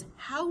for you is,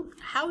 how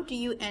do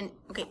you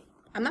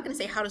I'm not going to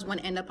say how does one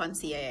end up on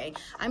CAA.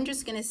 I'm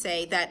just going to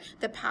say that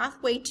the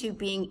pathway to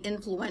being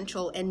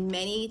influential in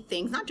many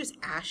things, not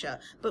just ASHA,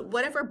 but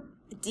whatever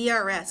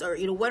DRS or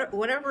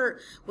whatever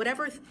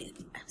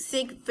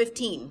SIG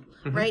 15,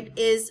 right,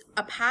 is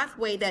a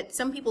pathway that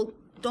some people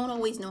don't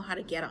always know how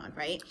to get on,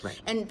 right?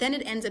 And then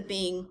it ends up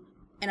being,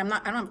 and I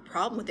don't have a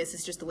problem with this,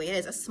 it's just the way it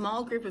is, a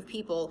small group of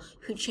people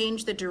who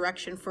change the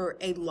direction for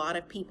a lot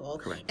of people.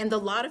 Correct. And the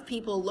lot of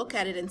people look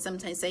at it and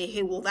sometimes say,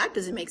 hey, well, that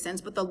doesn't make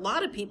sense, but the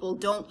lot of people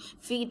don't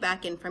feed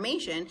back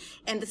information.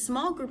 And the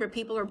small group of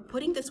people are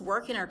putting this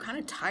work in, are kind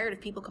of tired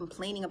of people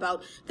complaining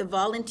about the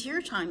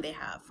volunteer time they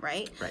have,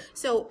 right?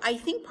 So I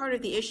think part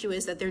of the issue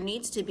is that there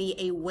needs to be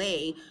a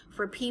way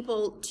for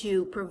people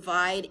to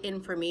provide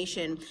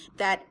information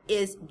that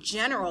is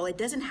general. It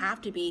doesn't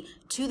have to be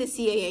to the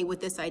CAA with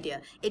this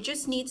idea. It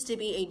just needs to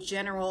be a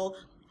general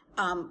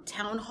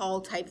town hall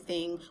type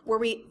thing where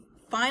we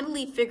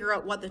finally figure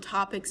out what the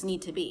topics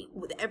need to be.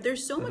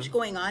 There's so much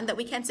going on that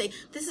we can't say,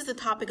 this is a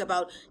topic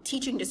about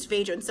teaching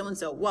dysphagia and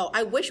so-and-so. Well,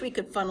 I wish we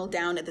could funnel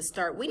down at the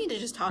start. We need to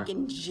just talk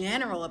in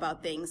general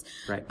about things.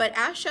 But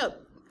ASHA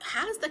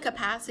has the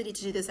capacity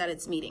to do this at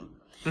its meeting.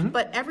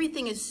 But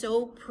everything is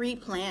so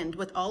pre-planned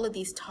with all of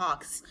these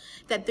talks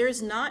that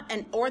there's not,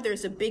 or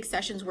there's a big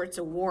sessions where it's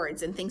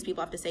awards and things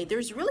people have to say.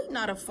 There's really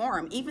not a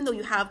forum, even though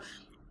you have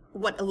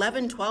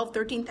 11, 12,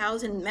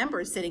 13,000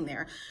 members sitting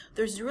there.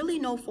 There's really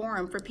no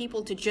forum for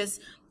people to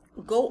just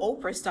go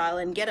Oprah style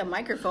and get a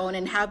microphone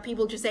and have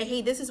people just say,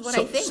 hey, this is what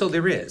I think. So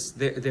there is.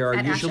 There are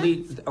At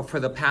usually, for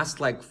the past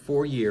like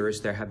 4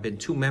 years, there have been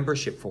 2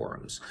 membership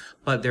forums,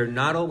 but they're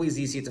not always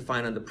easy to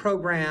find on the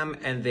program,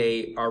 and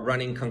they are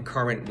running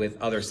concurrent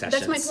with other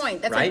sessions. That's my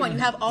point. That's right? my point.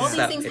 You have all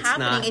these things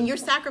happening, and you're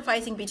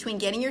sacrificing between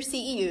getting your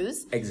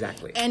CEUs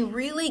exactly and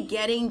really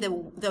getting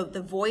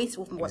the voice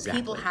of what Exactly.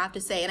 people have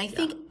to say. And I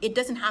think it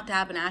doesn't have to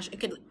happen, ASHA.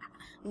 It could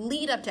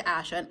lead up to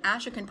ASHA, and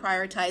ASHA can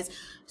prioritize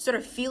sort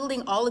of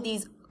fielding all of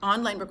these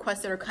online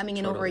requests that are coming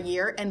in over a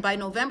year, and by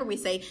November we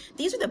say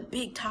these are the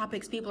big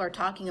topics people are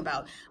talking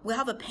about. We'll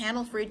have a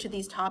panel for each of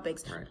these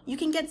topics. Right. You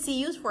can get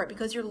CUs for it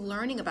because you're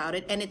learning about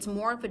it, and it's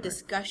more of a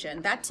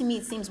discussion. That to me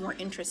seems more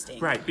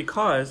interesting. Right,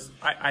 because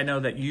I know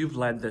that you've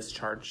led this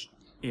charge,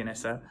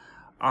 Yanissa,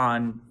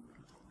 on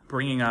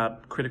bringing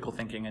up critical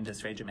thinking and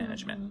dysphagia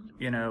management,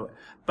 you know,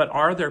 but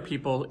are there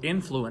people in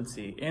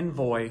fluency, in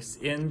voice,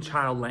 in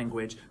child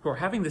language who are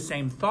having the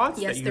same thoughts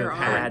Yes, that you there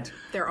have are. had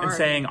There and are.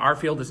 saying our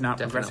field is not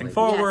progressing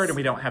Definitely. forward Yes. and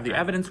we don't have the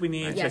evidence we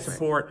need Yes. to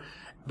support,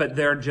 but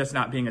they're just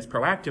not being as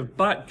proactive.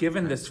 But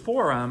given this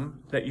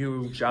forum that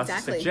you just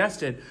Exactly.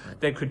 suggested,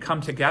 they could come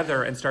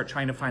together and start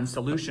trying to find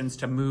solutions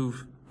to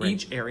move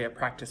each area of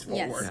practice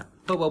Yes. forward. Yeah.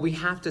 But what we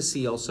have to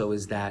see also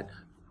is that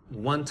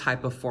one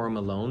type of forum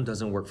alone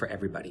doesn't work for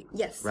everybody.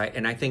 Yes. Right.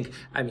 And I think,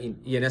 I mean,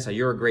 Yanissa,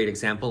 you're a great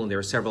example, and there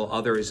are several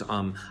others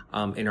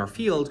in our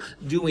field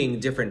doing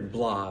different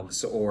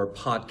blogs or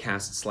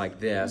podcasts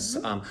like this,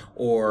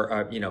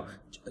 or you know,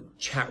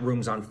 chat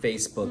rooms on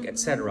Facebook,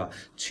 etc.,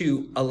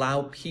 to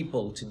allow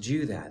people to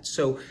do that.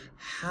 So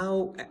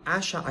how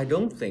ASHA, I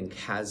don't think,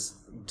 has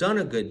done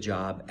a good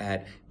job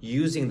at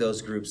using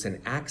those groups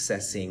and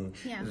accessing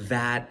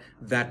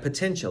that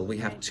potential. We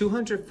have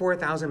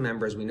 204,000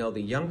 members. We know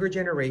the younger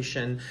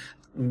generation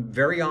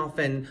very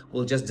often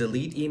will just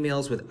delete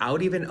emails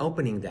without even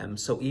opening them.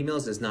 So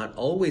emails is not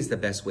always the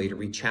best way to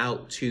reach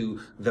out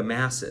to the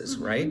masses,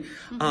 right?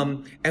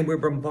 And we're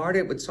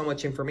bombarded with so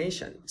much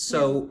information.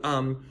 So,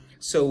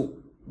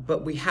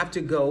 but we have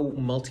to go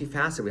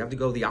multifaceted. We have to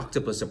go the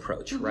octopus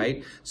approach,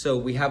 right? So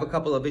we have a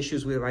couple of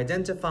issues we've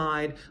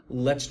identified.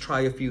 Let's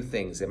try a few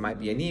things. It might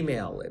be an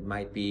email. It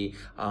might be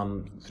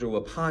through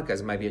a podcast.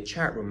 It might be a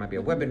chat room. It might be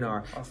a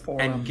webinar. A forum.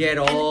 And get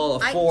a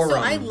forum. So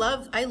I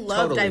love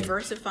Totally.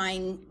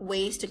 diversifying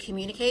ways to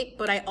communicate,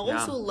 but I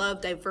also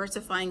love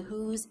diversifying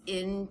who's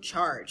in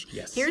charge.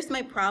 Yes. Here's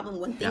my problem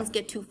when things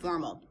get too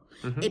formal.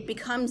 It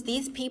becomes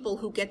these people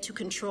who get to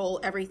control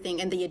everything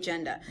and the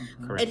agenda.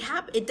 Correct.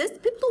 It does.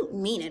 People don't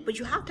mean it, but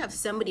you have to have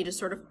somebody to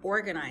sort of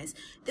organize.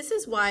 This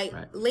is why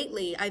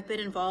lately I've been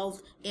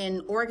involved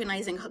in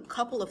organizing a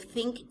couple of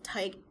think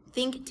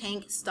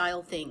tank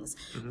style things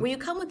where you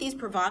come with these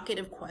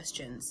provocative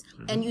questions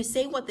and you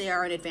say what they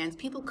are in advance.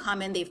 People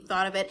come in, they've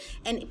thought of it,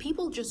 and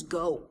people just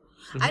go.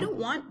 I don't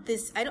want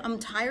this. I'm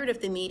tired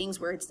of the meetings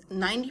where it's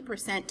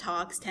 90%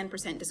 talks,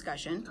 10%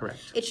 discussion.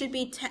 Correct. It should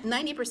be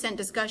 90%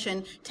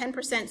 discussion,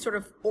 10% sort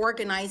of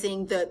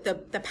organizing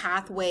the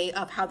pathway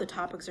of how the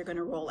topics are going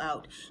to roll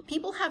out.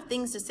 People have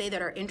things to say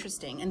that are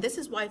interesting, and this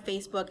is why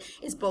Facebook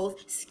is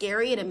both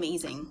scary and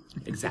amazing.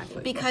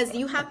 Exactly. Because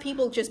you have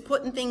people just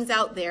putting things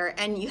out there,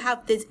 and you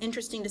have these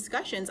interesting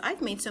discussions.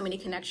 I've made so many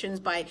connections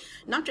by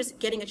not just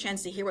getting a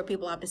chance to hear what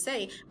people have to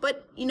say,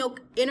 but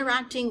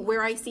interacting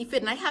where I see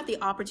fit, and I have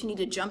the opportunity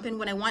to jump in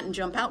when I want and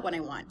jump out when I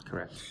want.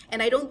 Correct.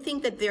 And I don't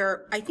think that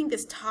I think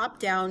this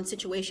top-down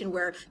situation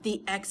where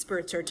the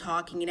experts are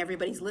talking and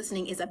everybody's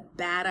listening is a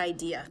bad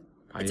idea.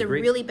 It's agree.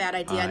 a really bad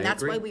idea, and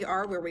that's agree. why we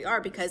are where we are,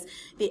 because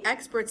the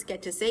experts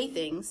get to say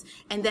things,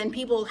 and then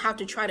people have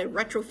to try to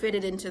retrofit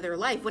it into their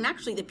life, when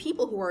actually the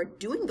people who are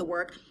doing the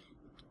work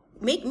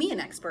make me an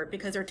expert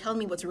because they're telling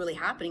me what's really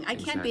happening. I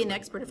can't be an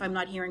expert if I'm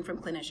not hearing from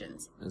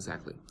clinicians.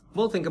 Exactly.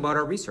 Well, think about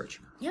our research.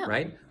 Yeah.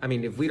 Right? I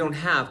mean, if we don't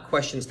have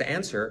questions to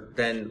answer,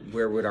 then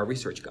where would our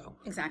research go?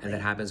 Exactly. And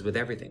that happens with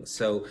everything.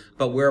 So,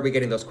 but where are we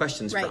getting those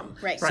questions Right, from?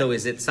 right. So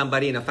is it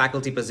somebody in a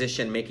faculty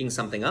position making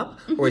something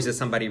up? Or is it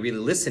somebody really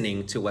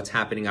listening to what's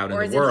happening out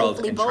Or in is the it world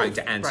hopefully and trying both?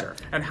 to answer?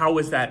 Right. And how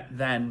is that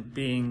then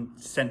being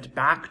sent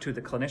back to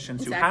the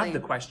clinicians who have Exactly. the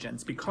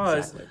questions?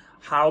 Because Exactly.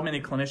 how many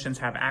clinicians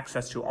have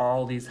access to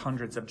all these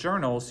hundreds of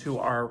journals who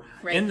are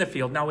Right. in the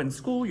field? Now, in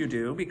school you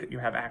do, because you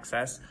have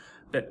access,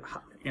 but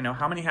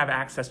how many have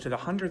access to the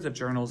hundreds of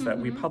journals that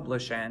we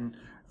publish in,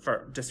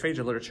 for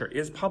dysphagia literature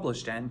is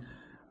published in?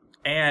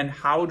 And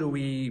how do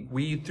we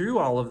weed through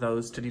all of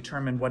those to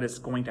determine what is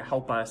going to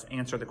help us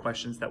answer the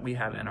questions that we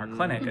have in our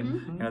clinic?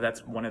 And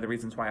that's one of the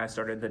reasons why I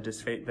started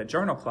the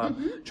Journal Club,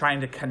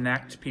 trying to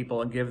connect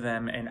people and give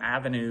them an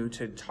avenue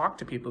to talk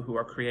to people who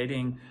are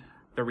creating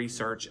the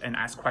research and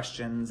ask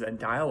questions and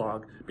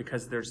dialogue,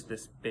 because there's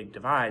this big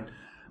divide.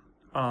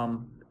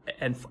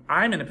 And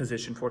I'm in a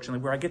position,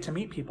 fortunately, where I get to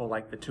meet people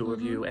like the two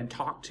of you and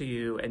talk to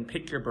you and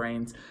pick your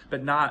brains,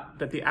 but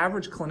the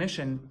average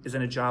clinician is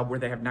in a job where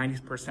they have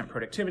 90%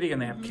 productivity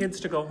and they have kids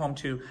to go home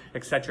to,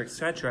 et cetera, et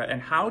cetera.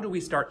 And how do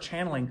we start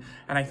channeling?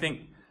 And I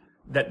think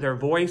that their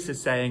voice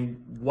is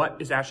saying, what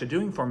is ASHA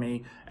doing for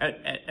me?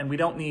 And we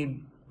don't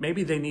need,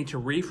 maybe they need to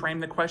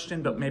reframe the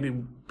question, but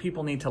maybe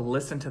people need to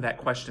listen to that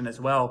question as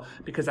well,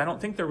 because I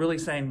don't think they're really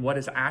saying, what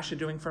is ASHA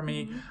doing for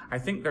me? I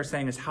think they're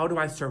saying is, how do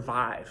I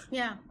survive?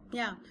 Yeah.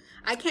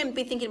 I can't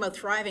be thinking about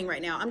thriving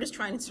right now. I'm just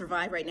trying to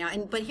survive right now.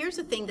 But here's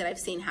the thing that I've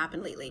seen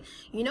happen lately.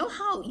 You know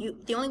how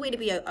the only way to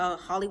be a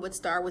Hollywood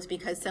star was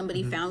because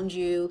somebody found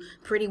you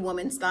Pretty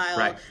Woman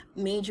style,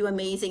 made you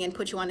amazing, and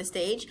put you on a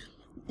stage?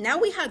 Now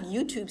we have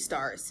YouTube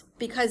stars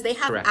because they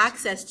have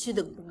access to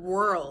the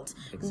world.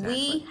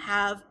 We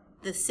have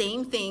the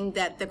same thing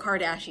that the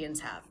Kardashians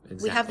have.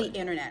 We have the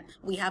internet.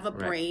 We have a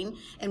brain,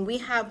 and we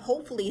have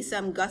hopefully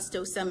some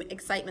gusto, some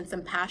excitement,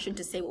 some passion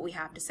to say what we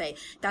have to say.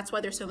 That's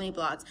why there's so many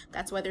blogs.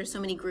 That's why there's so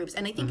many groups.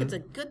 And I think it's a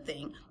good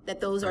thing that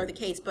those are the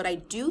case. But I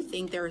do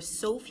think there are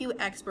so few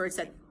experts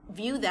that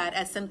view that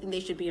as something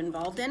they should be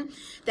involved in,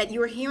 that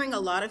you're hearing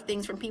a lot of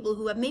things from people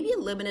who have maybe a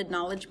limited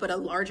knowledge but a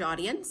large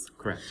audience.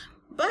 Correct.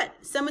 But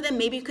some of them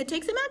maybe could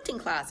take some acting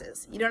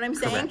classes. You know what I'm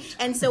saying?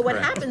 And so what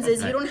happens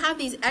is you don't have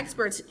these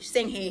experts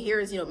saying, hey,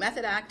 here's,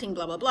 method acting,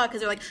 blah, blah, blah,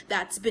 because they're like,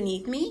 that's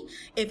beneath me.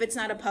 If it's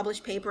not a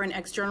published paper, an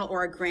external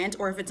or a grant,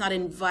 or if it's not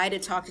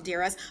invited to talk to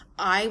DRS,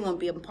 I won't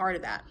be a part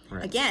of that.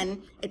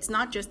 Again, it's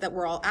not just that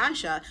we're all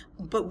ASHA,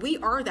 but we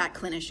are that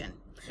clinician.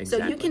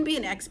 So you can be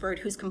an expert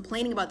who's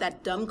complaining about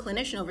that dumb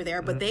clinician over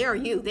there, but they are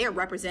you. They are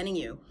representing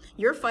you.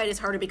 Your fight is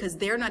harder because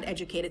they're not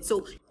educated.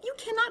 So you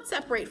cannot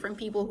separate from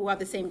people who have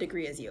the same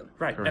degree as you.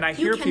 Right. And I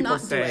hear people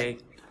say...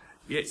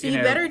 So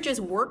you better just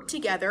work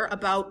together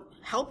about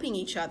helping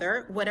each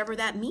other, whatever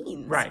that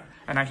means. Right.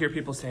 And I hear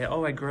people say,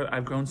 oh,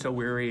 I've grown so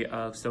weary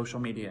of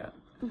social media.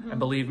 And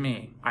believe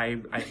me, I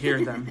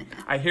hear them.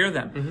 I hear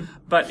them.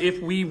 But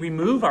if we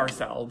remove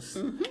ourselves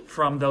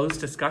from those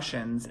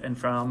discussions and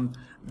from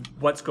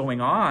what's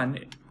going on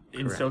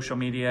in social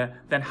media,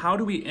 then how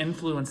do we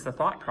influence the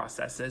thought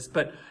processes?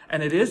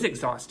 And it is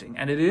exhausting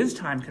and it is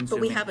time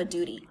consuming. But we have a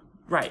duty.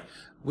 Right.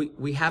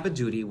 We have a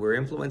duty. We're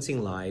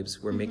influencing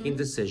lives. We're making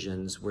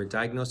decisions. We're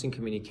diagnosing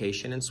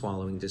communication and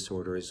swallowing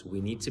disorders.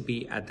 We need to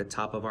be at the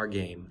top of our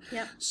game.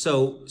 Yep.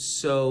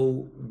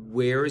 So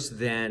where's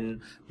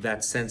then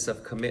that sense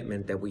of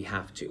commitment that we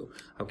have to?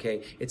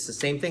 Okay. It's the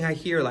same thing I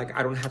hear, like,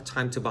 I don't have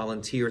time to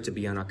volunteer to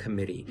be on a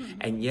committee.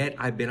 And yet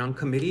I've been on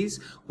committees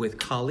with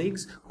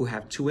colleagues who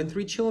have 2 and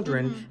 3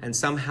 children and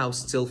somehow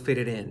still fit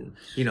it in.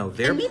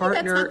 Their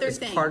partner is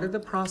part of the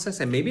process,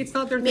 and maybe it's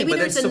not their thing, but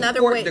they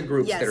support the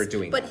groups that are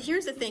doing that. But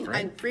here's the thing, I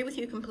agree with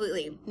you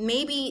completely.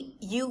 Maybe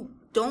you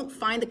don't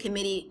find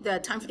the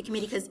time for the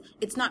committee because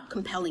it's not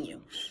compelling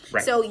you.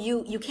 Right. So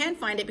you can't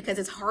find it because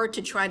it's hard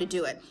to try to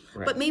do it.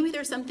 Right. But maybe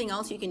there's something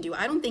else you can do.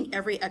 I don't think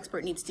every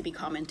expert needs to be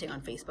commenting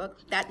on Facebook.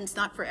 It's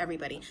not for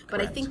everybody. But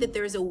I think that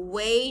there's a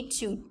way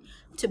to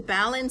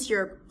balance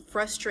your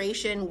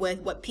frustration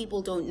with what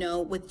people don't know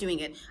with doing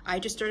it. I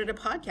just started a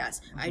podcast.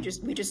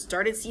 We just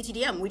started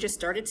CTDM. We just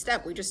started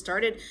STEP. We just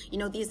started,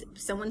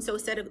 someone so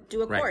said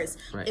do a course.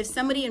 Right. If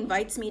somebody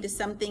invites me to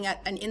something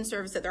at an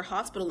in-service at their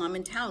hospital, I'm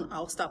in town,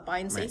 I'll stop by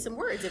and say some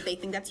words if they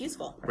think that's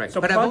useful. Right. So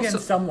plug in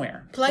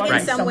somewhere. Plug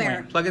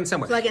in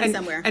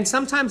somewhere. And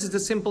sometimes it's a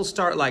simple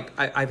start. Like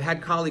I've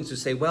had colleagues who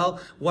say, well,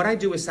 what I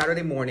do is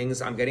Saturday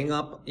mornings, I'm getting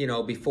up,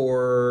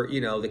 before,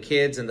 the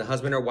kids and the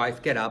husband or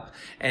wife get up,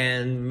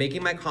 and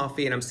making my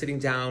coffee, and I'm sitting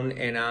down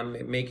and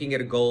I'm making it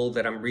a goal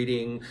that I'm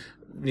reading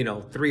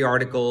 3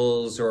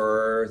 articles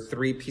or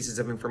 3 pieces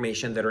of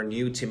information that are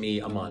new to me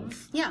a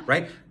month. Yeah.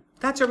 Right?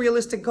 That's a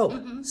realistic goal.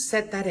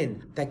 Set that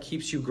in. That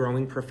keeps you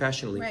growing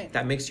professionally. Right.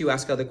 That makes you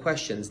ask other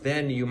questions.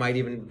 Then you might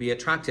even be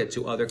attracted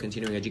to other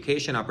continuing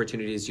education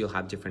opportunities. You'll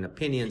have different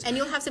opinions. And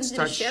you'll have something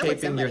to share with somebody. Start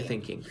with shaping your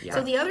thinking. Yeah.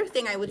 So the other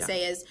thing I would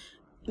say is,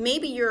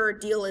 maybe your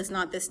deal is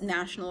not this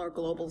national or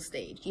global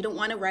stage. You don't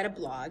want to write a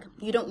blog.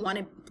 You don't want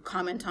to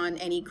comment on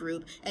any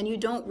group, and you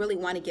don't really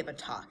want to give a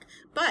talk.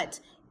 But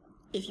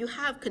if you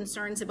have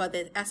concerns about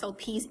the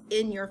SLPs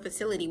in your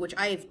facility, which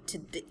I have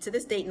to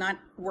this date not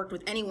worked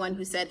with anyone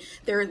who said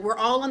we're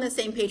all on the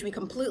same page, we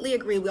completely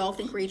agree, we all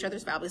think we're each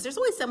other's fabulous. There's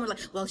always someone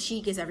like, well,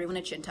 she gives everyone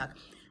a chin tuck.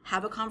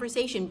 Have a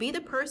conversation. Be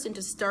the person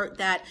to start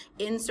that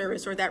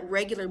in-service or that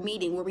regular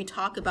meeting where we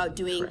talk about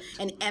doing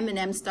an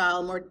M&M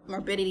style,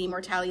 morbidity,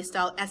 mortality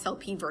style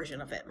SLP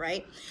version of it,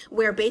 right?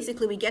 Where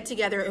basically we get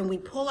together and we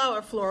pull out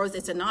our fluoros.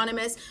 It's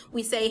anonymous.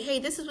 We say, hey,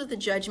 this is what the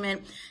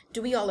judgment.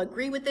 Do we all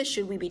agree with this?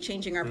 Should we be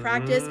changing our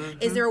practice?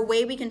 Is there a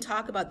way we can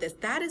talk about this?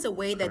 That is a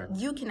way that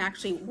you can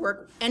actually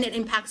work, and it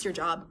impacts your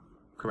job.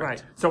 Correct.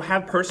 Right. So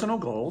have personal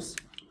goals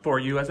for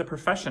you as a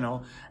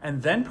professional,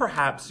 and then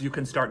perhaps you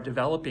can start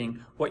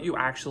developing what you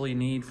actually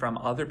need from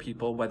other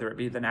people, whether it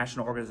be the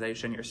national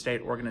organization, your state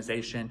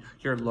organization,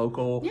 your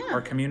local or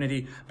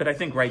community. But I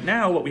think right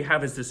now what we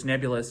have is this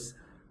nebulous,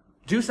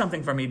 do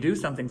something for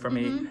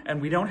me,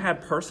 and we don't have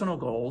personal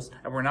goals,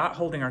 and we're not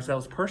holding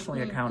ourselves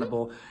personally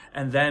accountable,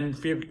 and then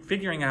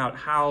figuring out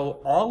how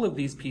all of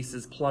these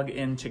pieces plug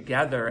in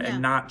together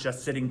and not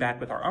just sitting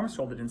back with our arms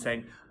folded and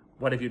saying,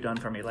 what have you done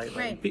for me lately?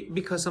 Right.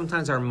 Because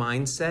sometimes our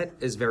mindset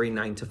is very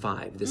 9 to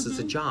 5. This is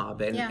a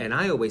job. And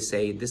I always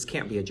say, this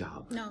can't be a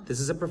job. No. This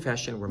is a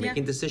profession. We're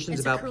making decisions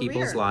It's a about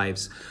people's career.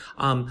 lives.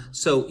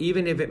 So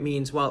even if it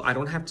means, well, I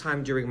don't have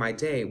time during my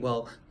day,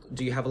 well,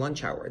 do you have a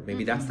lunch hour?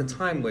 Maybe that's the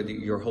time where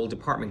your whole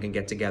department can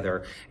get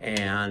together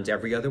and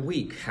every other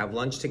week have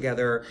lunch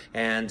together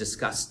and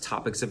discuss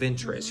topics of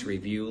interest,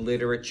 review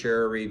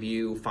literature,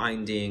 review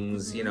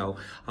findings, Maybe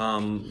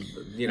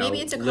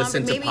it's a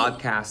listen to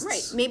podcasts.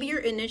 Right. Maybe you're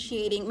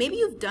initiating, maybe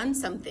you've done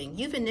something.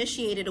 You've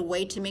initiated a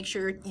way to make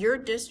sure your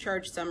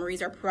discharge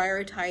summaries are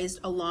prioritized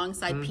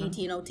alongside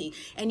PT and OT.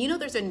 And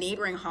there's a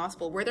neighboring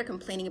hospital where they're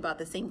complaining about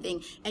the same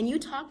thing. And you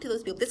talk to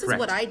those people. This is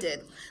what I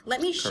did. Let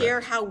me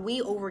share how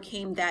we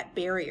overcame that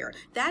barrier.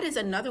 That is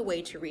another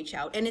way to reach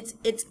out. And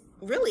it's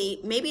really,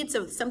 maybe it's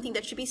something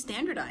that should be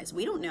standardized.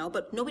 We don't know,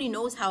 but nobody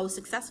knows how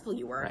successful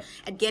you were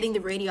at getting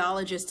the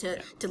radiologist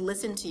to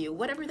listen to you,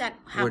 whatever that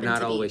happened to be. We're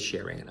not always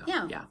sharing enough.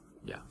 Yeah.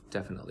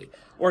 Definitely.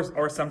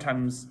 Or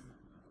sometimes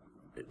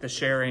the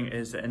sharing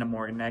is in a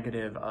more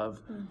negative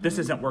of this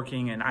isn't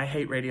working and I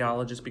hate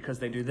radiologists because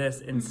they do this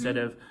instead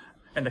of,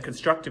 and the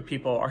constructive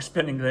people are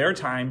spending their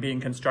time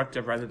being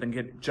constructive rather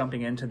than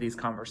jumping into these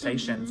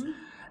conversations.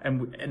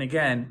 And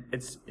again,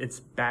 it's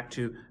back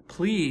to,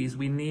 please,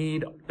 we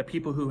need the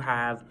people who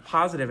have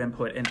positive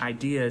input and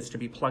ideas to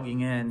be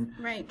plugging in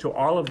to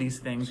all of these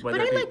things. But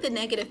I like the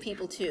negative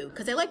people too,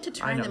 because I like to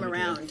turn them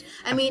around.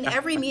 I mean,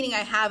 every meeting I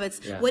have,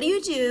 it's, what do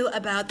you do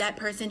about that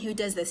person who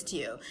does this to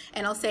you?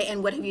 And I'll say,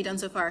 and what have you done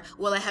so far?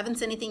 Well, I haven't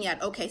said anything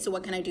yet. Okay, so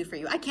what can I do for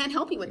you? I can't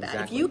help you with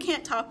that. If you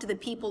can't talk to the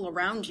people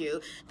around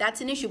you, that's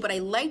an issue. But I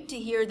like to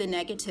hear the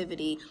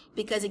negativity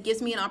because it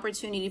gives me an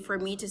opportunity for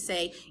me to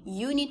say,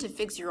 you need to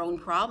fix your own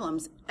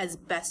problems as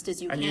best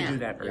as you can. And you do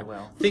that very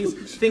well.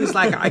 Things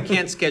like, I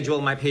can't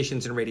schedule my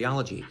patients in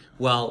radiology.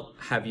 Well,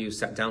 have you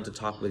sat down to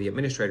talk with the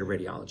administrator of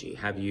radiology?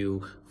 Have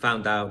you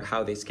found out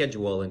how they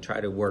schedule and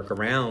try to work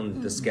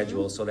around the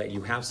schedule so that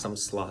you have some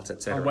slots,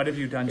 et cetera? Or what have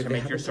you done to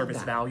make your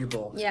service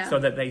valuable so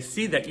that they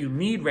see that you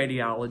need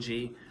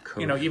radiology,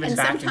 even and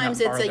backing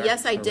sometimes up it's farther. a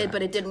yes, I did,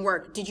 but it didn't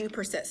work. Did you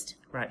persist?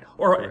 Right.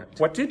 Or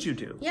what did you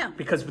do? Yeah.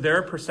 Because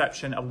their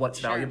perception of what's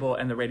valuable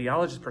and the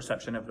radiologist's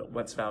perception of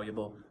what's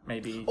valuable may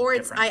be Or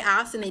it's, different. I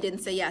asked and they didn't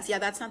say yes. Yeah,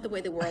 that's not the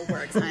way the world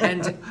works.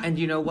 And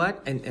you know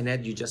what? And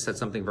Ed, you just said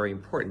something very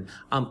important.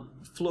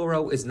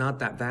 Fluoro is not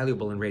that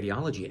valuable in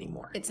radiology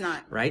anymore. It's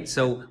not. Right?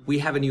 So we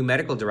have a new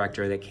medical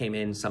director that came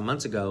in some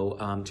months ago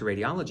to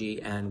radiology,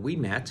 and we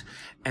met,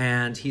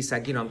 and he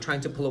said, I'm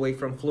trying to pull away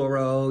from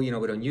fluoro.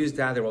 We don't use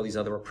that. There are all these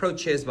other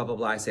approaches, blah, blah,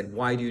 blah. I said,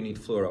 why do you need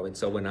fluoro? And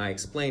so when I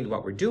explained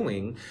what we're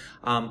doing,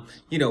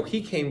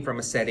 he came from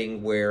a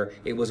setting where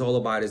it was all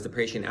about, is the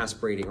patient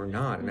aspirating or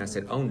not? And I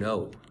said, oh,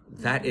 no.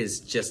 That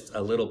is just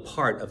a little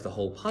part of the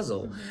whole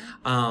puzzle.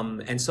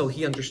 And so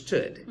he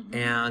understood.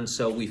 And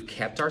so we've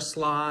kept our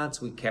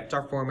slots, we've kept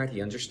our format.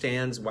 He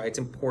understands why it's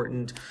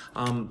important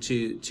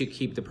to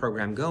keep the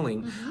program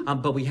going.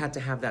 But we had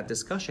to have that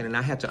discussion, and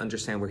I had to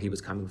understand where he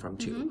was coming from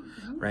too,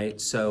 right?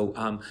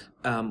 So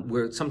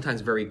we're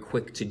sometimes very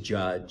quick to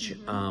judge,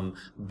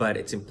 but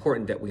it's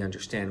important that we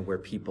understand where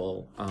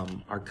people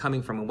are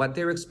coming from and what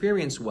their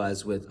experience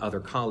was with other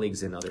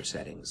colleagues in other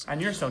settings.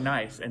 And you're so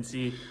nice, and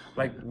see,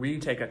 we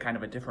take a kind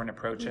of a different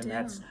approach, and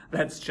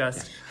that's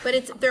just.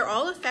 But they're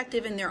all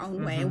effective in their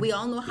own way, and we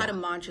all know how to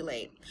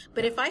modulate.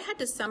 But if I had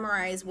to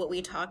summarize what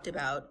we talked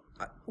about,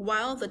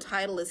 while the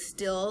title is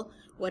still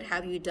 "What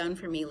Have You Done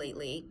for Me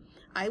Lately?"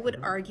 I would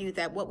argue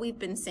that what we've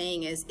been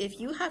saying is, if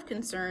you have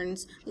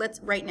concerns,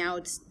 right now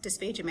it's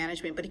dysphagia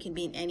management, but it can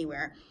be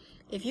anywhere.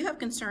 If you have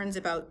concerns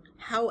about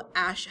how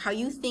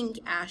you think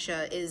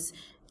ASHA is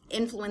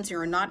influencing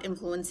or not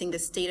influencing the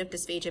state of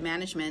dysphagia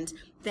management,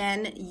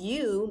 then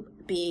you,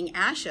 being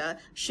ASHA,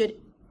 should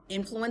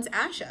influence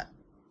ASHA.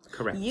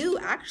 Correct. You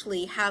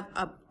actually have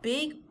a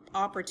big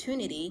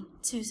opportunity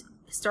to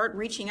start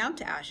reaching out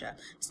to ASHA,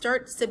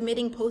 start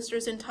submitting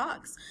posters and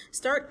talks,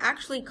 start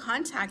actually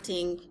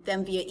contacting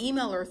them via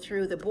email or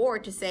through the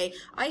board to say,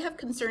 I have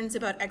concerns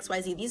about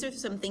XYZ. These are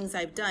some things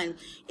I've done.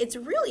 It's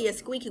really a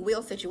squeaky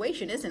wheel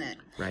situation, isn't it?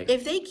 Right.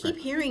 If they keep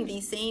hearing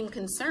these same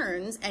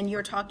concerns and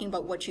you're talking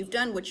about what you've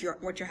done, what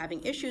you're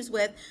having issues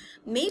with,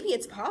 maybe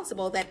it's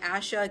possible that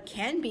ASHA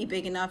can be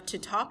big enough to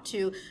talk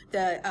to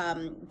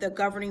the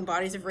governing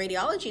bodies of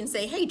radiology and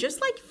say, hey,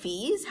 just like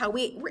fees, how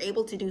we were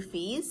able to do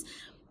fees,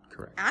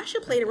 Correct.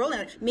 ASHA played a role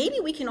in it. Maybe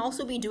we can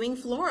also be doing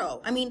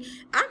fluoro. I mean,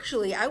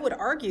 actually, I would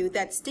argue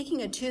that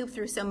sticking a tube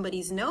through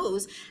somebody's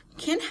nose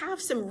can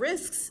have some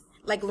risks,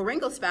 like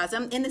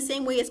laryngospasm, in the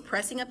same way as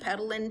pressing a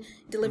pedal and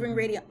delivering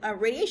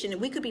radiation.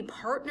 And we could be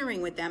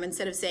partnering with them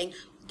instead of saying,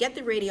 get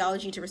the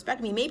radiology to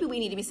respect me. Maybe we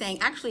need to be saying,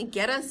 actually,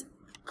 get us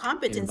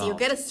competency or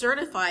get us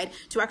certified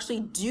to actually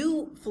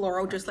do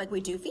fluoro just like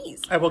we do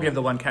fees. I will give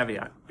the one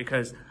caveat,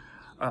 because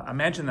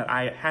imagine that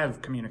I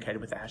have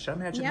communicated with ASHA.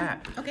 Imagine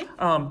that. Okay.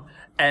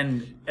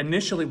 And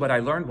initially what I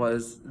learned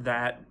was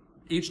that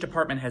each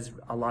department has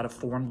a lot of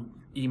form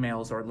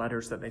emails or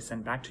letters that they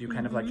send back to you,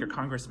 kind of like your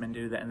congressmen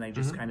do that, and they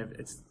just kind of,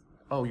 it's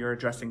oh, you're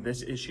addressing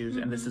this issues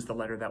and this is the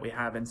letter that we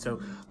have. And so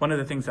one of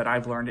the things that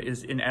I've learned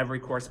is in every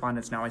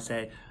correspondence now I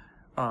say,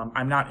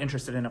 I'm not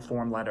interested in a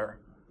form letter.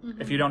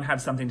 If you don't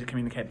have something to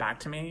communicate back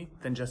to me,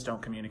 then just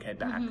don't communicate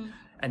back.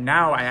 And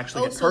now I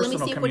actually get personal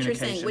let me see what you're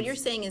saying. communications. What you're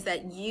saying is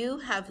that you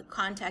have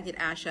contacted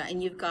ASHA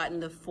and you've gotten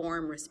the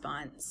form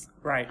response.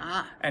 Right.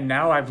 And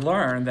now I've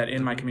learned that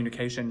in my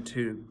communication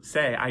to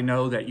say, I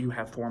know that you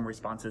have form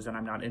responses and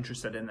I'm not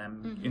interested in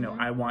them. You know,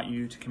 I want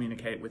you to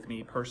communicate with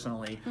me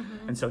personally.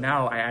 And so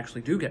now I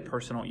actually do get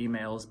personal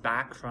emails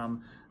back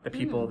from the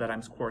people that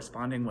I'm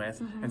corresponding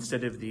with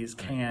instead of these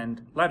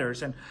canned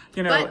letters. And,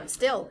 you know. But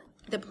still,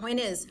 the point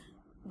is,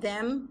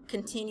 them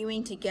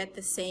continuing to get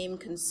the same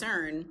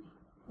concern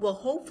will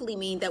hopefully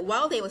mean that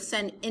while they will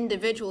send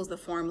individuals the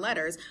form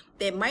letters,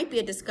 there might be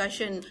a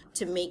discussion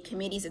to make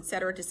committees, et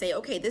cetera, to say,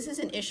 okay, this is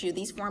an issue.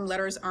 These form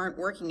letters aren't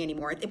working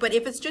anymore. But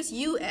if it's just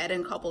you, Ed,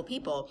 and a couple of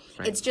people,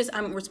 it's just,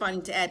 I'm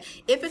responding to Ed.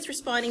 If it's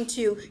responding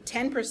to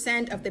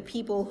 10% of the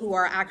people who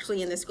are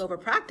actually in the scope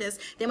of practice,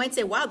 they might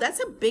say, wow,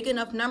 that's a big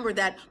enough number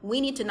that we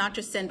need to not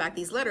just send back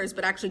these letters,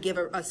 but actually give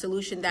a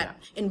solution that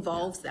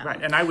involves them.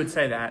 Right. And I would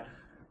say that.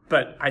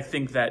 But I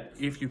think that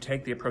if you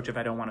take the approach of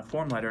I don't want a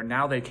form letter,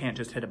 now they can't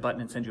just hit a button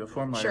and send you a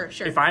form letter.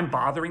 Sure. If I'm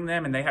bothering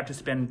them and they have to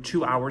spend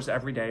 2 hours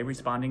every day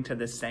responding to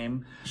this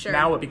same,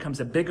 now it becomes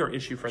a bigger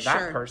issue for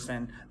that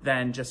person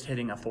than just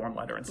hitting a form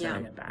letter and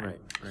sending it back. Right.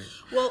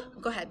 Well,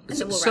 go ahead. And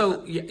then we'll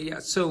wrap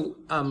up. So,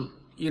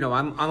 you know,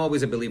 I'm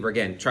always a believer,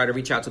 again, try to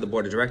reach out to the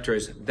board of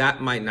directors.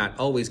 That might not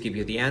always give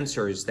you the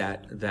answers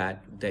that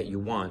you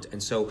want.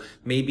 And so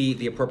maybe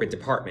the appropriate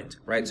department,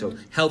 right? So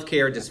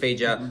healthcare,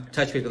 dysphagia,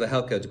 touch base with the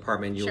healthcare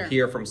department, you'll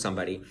hear from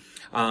somebody.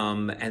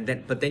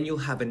 But then you'll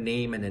have a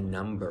name and a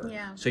number.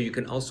 Yeah. So you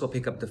can also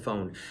pick up the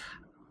phone.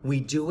 We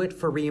do it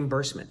for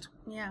reimbursement.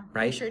 Yeah,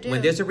 right? we sure do.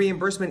 When there's a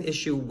reimbursement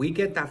issue, we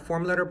get that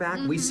form letter back.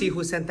 We see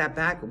who sent that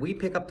back. We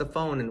pick up the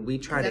phone and we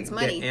try to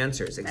get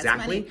answers.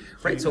 Exactly.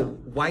 Right. So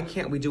why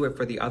can't we do it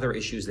for the other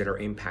issues that are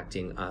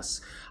impacting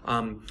us?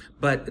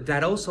 But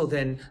that also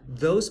then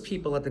those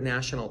people at the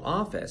national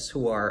office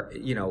who are,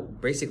 you know,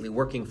 basically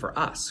working for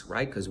us,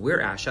 right? Because we're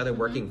ASHA, they're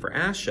working for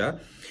ASHA.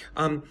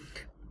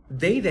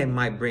 They then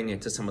might bring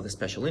it to some of the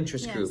special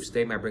interest groups.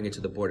 They might bring it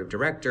to the board of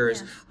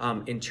directors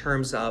in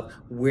terms of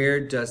where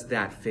does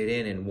that fit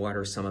in and what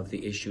are some of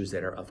the issues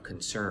that are of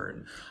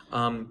concern.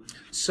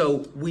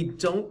 So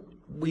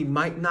we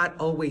might not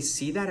always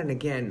see that. And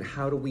again,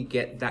 how do we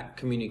get that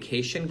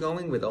communication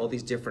going with all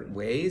these different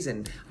ways?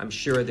 And I'm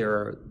sure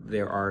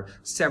there are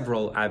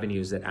several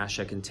avenues that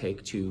ASHA can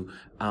take to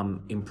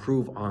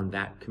improve on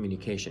that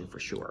communication for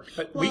sure.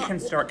 But we can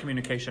start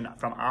communication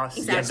from us.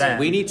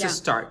 Exactly. We need to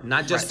start,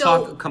 not just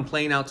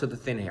complain out to the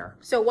thin air.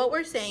 So what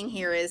we're saying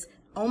here is,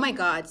 oh my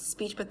God,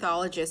 speech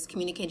pathologists,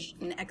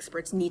 communication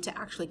experts need to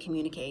actually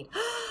communicate.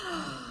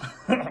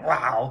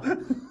 Wow.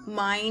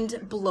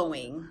 Mind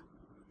blowing.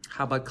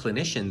 How about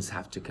clinicians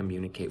have to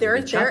communicate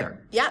with each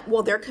other? Yeah,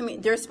 well, they're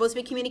supposed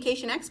to be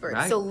communication experts.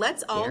 Right. So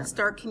let's all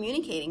start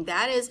communicating.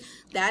 That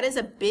is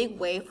a big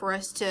way for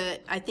us to,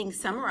 I think,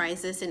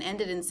 summarize this and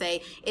end it and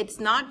say it's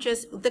not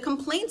just the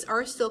complaints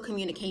are still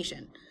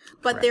communication,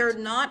 but they're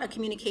not a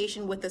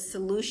communication with a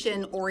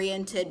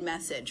solution-oriented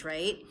message,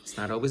 right? It's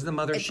not always the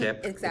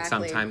mothership. Exactly. It's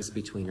sometimes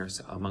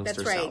amongst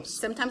ourselves. Right.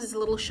 Sometimes it's the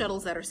little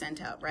shuttles that are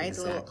sent out, right?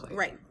 Exactly.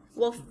 Right.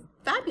 Well,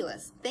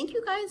 fabulous. Thank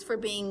you guys for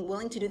being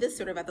willing to do this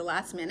sort of at the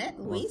last minute.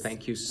 Well, Luis,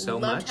 thank you so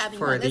loved much having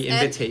for you on the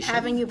this. invitation. Ed,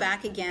 having you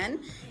back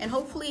again. And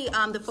hopefully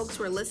the folks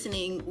who are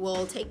listening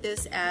will take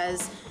this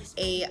as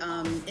a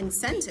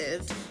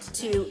incentive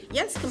to,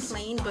 yes,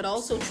 complain, but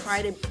also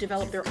try to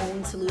develop their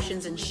own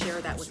solutions and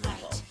share that with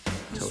people.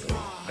 Totally.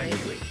 I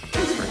agree.